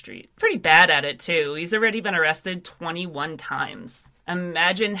on the street. Pretty bad at it, too. He's already been arrested 21 times.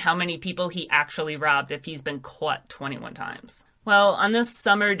 Imagine how many people he actually robbed if he's been caught 21 times. Well, on this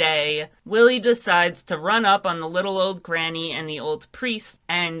summer day, Willie decides to run up on the little old granny and the old priest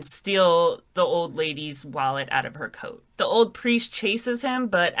and steal the old lady's wallet out of her coat. The old priest chases him,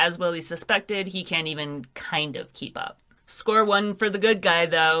 but as Willie suspected, he can't even kind of keep up. Score one for the good guy,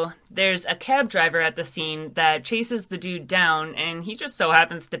 though. There's a cab driver at the scene that chases the dude down, and he just so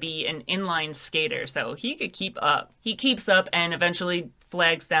happens to be an inline skater, so he could keep up. He keeps up and eventually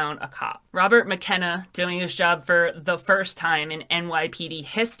flags down a cop. Robert McKenna, doing his job for the first time in NYPD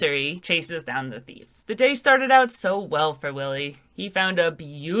history, chases down the thief. The day started out so well for Willie. He found a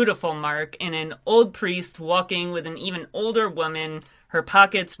beautiful mark in an old priest walking with an even older woman, her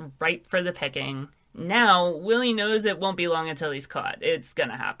pockets ripe for the picking. Now, Willie knows it won't be long until he's caught. It's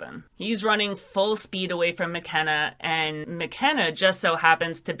gonna happen. He's running full speed away from McKenna, and McKenna just so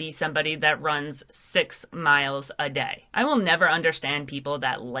happens to be somebody that runs 6 miles a day. I will never understand people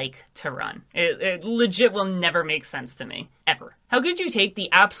that like to run. It legit will never make sense to me. Ever. How could you take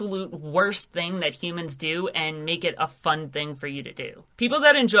the absolute worst thing that humans do and make it a fun thing for you to do? People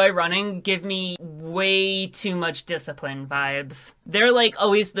that enjoy running give me way too much discipline vibes. They're like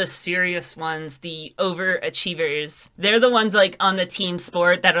always the serious ones, the overachievers. They're the ones like on the team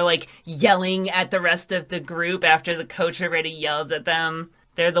sport that are like yelling at the rest of the group after the coach already yelled at them.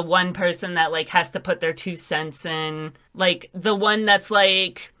 They're the one person that like has to put their 2 cents in. Like the one that's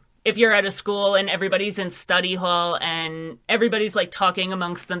like, if you're at a school and everybody's in study hall and everybody's like talking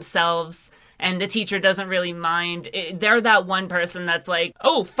amongst themselves and the teacher doesn't really mind, they're that one person that's like,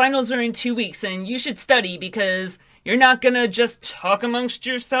 oh, finals are in 2 weeks and you should study because you're not gonna just talk amongst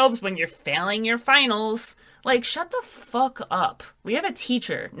yourselves when you're failing your finals. Like, shut the fuck up. We have a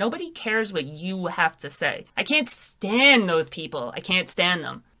teacher. Nobody cares what you have to say. I can't stand those people. I can't stand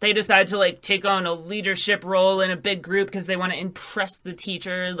them. They decide to, like, take on a leadership role in a big group because they want to impress the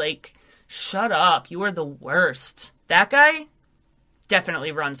teacher. Like, shut up. You are the worst. That guy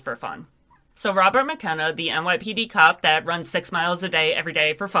definitely runs for fun. So Robert McKenna, the NYPD cop that runs 6 miles a day every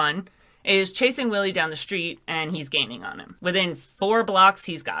day for fun, is chasing Willie down the street, and he's gaining on him. Within 4 blocks,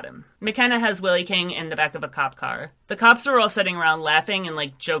 he's got him. McKenna has Willie King in the back of a cop car. The cops are all sitting around laughing and,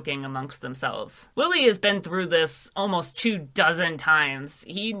 like, joking amongst themselves. Willie has been through this almost 24 times.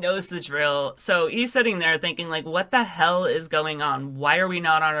 He knows the drill, so he's sitting there thinking, like, what the hell is going on? Why are we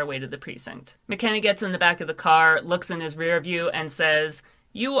not on our way to the precinct? McKenna gets in the back of the car, looks in his rear view, and says,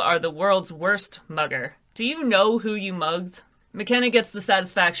 You are the world's worst mugger. Do you know who you mugged? McKenna gets the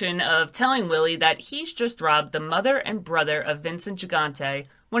satisfaction of telling Willie that he's just robbed the mother and brother of Vincent Gigante,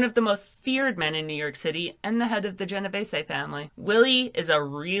 one of the most feared men in New York City and the head of the Genovese family. Willie is a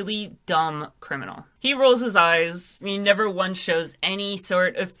really dumb criminal. He rolls his eyes. He never once shows any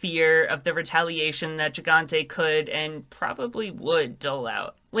sort of fear of the retaliation that Gigante could and probably would dole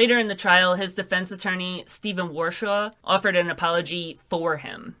out. Later in the trial, his defense attorney, Stephen Warshaw, offered an apology for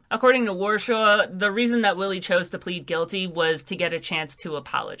him. According to Warshaw, the reason that Willie chose to plead guilty was to get a chance to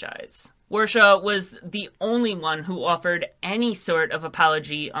apologize. Warshaw was the only one who offered any sort of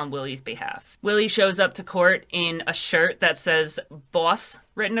apology on Willie's behalf. Willie shows up to court in a shirt that says "boss"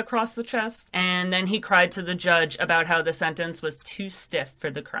 written across the chest, and then he cried to the judge about how the sentence was too stiff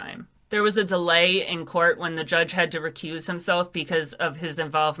for the crime. There was a delay in court when the judge had to recuse himself because of his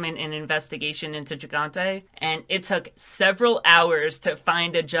involvement in investigation into Gigante, and it took several hours to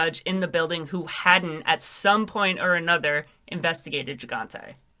find a judge in the building who hadn't, at some point or another, investigated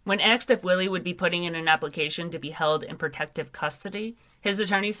Gigante. When asked if Willie would be putting in an application to be held in protective custody, his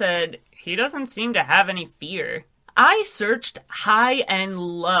attorney said, "He doesn't seem to have any fear." I searched high and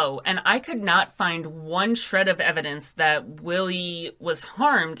low, and I could not find one shred of evidence that Willie was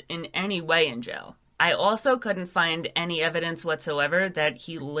harmed in any way in jail. I also couldn't find any evidence whatsoever that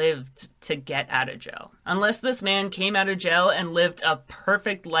he lived to get out of jail. Unless this man came out of jail and lived a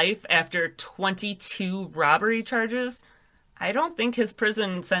perfect life after 22 robbery charges, I don't think his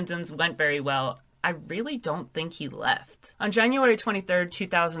prison sentence went very well. I really don't think he left. On January 23rd,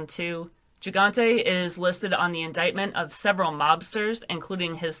 2002, Gigante is listed on the indictment of several mobsters,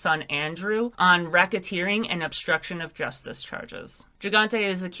 including his son Andrew, on racketeering and obstruction of justice charges. Gigante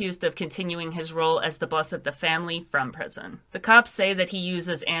is accused of continuing his role as the boss of the family from prison. The cops say that he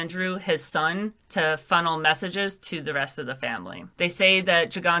uses Andrew, his son, to funnel messages to the rest of the family. They say that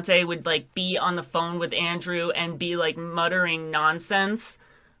Gigante would be on the phone with Andrew and be muttering nonsense,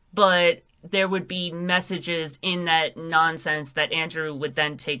 but there would be messages in that nonsense that Andrew would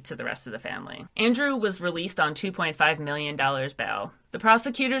then take to the rest of the family. Andrew was released on $2.5 million bail. The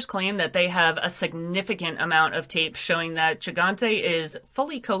prosecutors claim that they have a significant amount of tape showing that Gigante is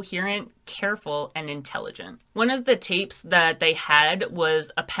fully coherent, careful, and intelligent. One of the tapes that they had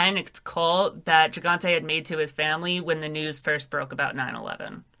was a panicked call that Gigante had made to his family when the news first broke about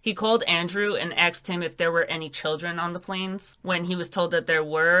 9/11. He called Andrew and asked him if there were any children on the planes. When he was told that there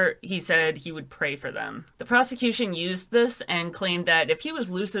were, he said he would pray for them. The prosecution used this and claimed that if he was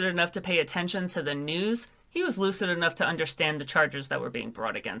lucid enough to pay attention to the news, he was lucid enough to understand the charges that were being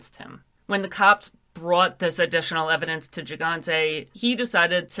brought against him. When the cops brought this additional evidence to Gigante, he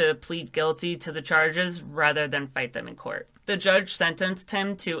decided to plead guilty to the charges rather than fight them in court. The judge sentenced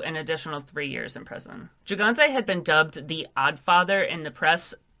him to an additional 3 years in prison. Gigante had been dubbed the Odd Father in the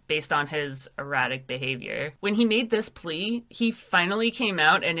press based on his erratic behavior. When he made this plea, he finally came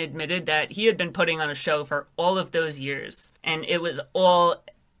out and admitted that he had been putting on a show for all of those years, and it was all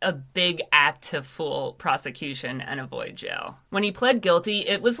a big act to fool prosecution and avoid jail. When he pled guilty,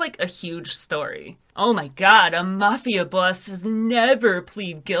 it was a huge story. Oh my god, a mafia boss does never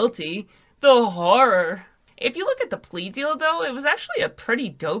plead guilty. The horror. If you look at the plea deal, though, it was actually a pretty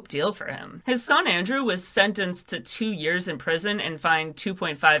dope deal for him. His son Andrew was sentenced to 2 years in prison and fined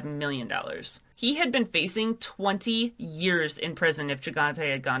 $2.5 million. He had been facing 20 years in prison if Gigante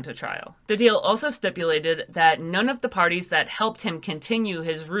had gone to trial. The deal also stipulated that none of the parties that helped him continue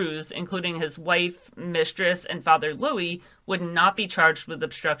his ruse, including his wife, mistress, and father Louis, would not be charged with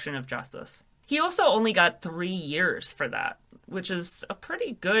obstruction of justice. He also only got 3 years for that, which is a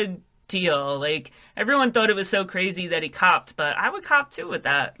pretty good deal. Everyone thought it was so crazy that he copped, but I would cop too with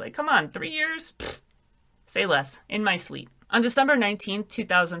that. Come on, 3 years? Pfft. Say less. In my sleep. On December 19,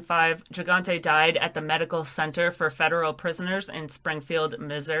 2005, Gigante died at the Medical Center for Federal Prisoners in Springfield,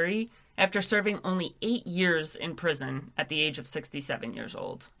 Missouri, after serving only 8 years in prison at the age of 67 years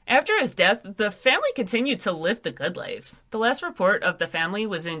old. After his death, the family continued to live the good life. The last report of the family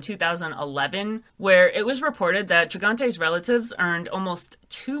was in 2011, where it was reported that Gigante's relatives earned almost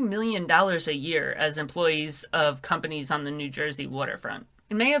 $2 million a year as employees of companies on the New Jersey waterfront.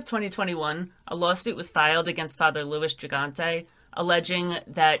 In May of 2021, a lawsuit was filed against Father Louis Gigante, alleging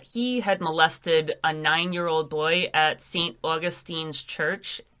that he had molested a 9-year-old boy at St. Augustine's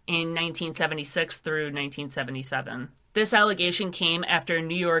Church in 1976 through 1977. This allegation came after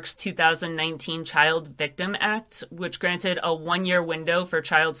New York's 2019 Child Victim Act, which granted a 1-year window for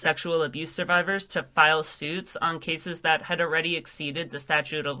child sexual abuse survivors to file suits on cases that had already exceeded the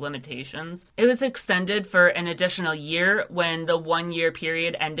statute of limitations. It was extended for an additional year when the 1-year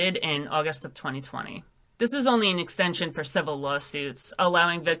period ended in August of 2020. This is only an extension for civil lawsuits,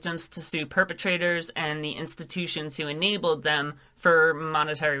 allowing victims to sue perpetrators and the institutions who enabled them for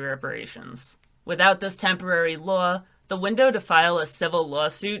monetary reparations. Without this temporary law, the window to file a civil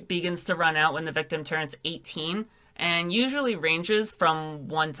lawsuit begins to run out when the victim turns 18 and usually ranges from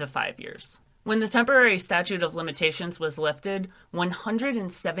 1 to 5 years. When the temporary statute of limitations was lifted,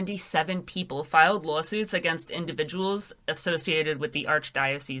 177 people filed lawsuits against individuals associated with the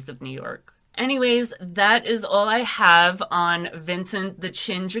Archdiocese of New York. Anyways, that is all I have on Vincent the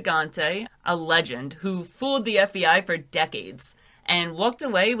Chin Gigante, a legend who fooled the FBI for decades and walked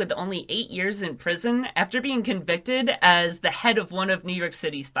away with only 8 years in prison after being convicted as the head of one of New York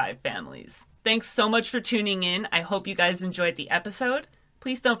City's 5 families. Thanks so much for tuning in. I hope you guys enjoyed the episode.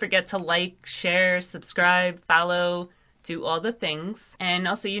 Please don't forget to like, share, subscribe, follow, do all the things, and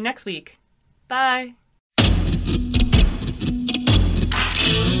I'll see you next week. Bye!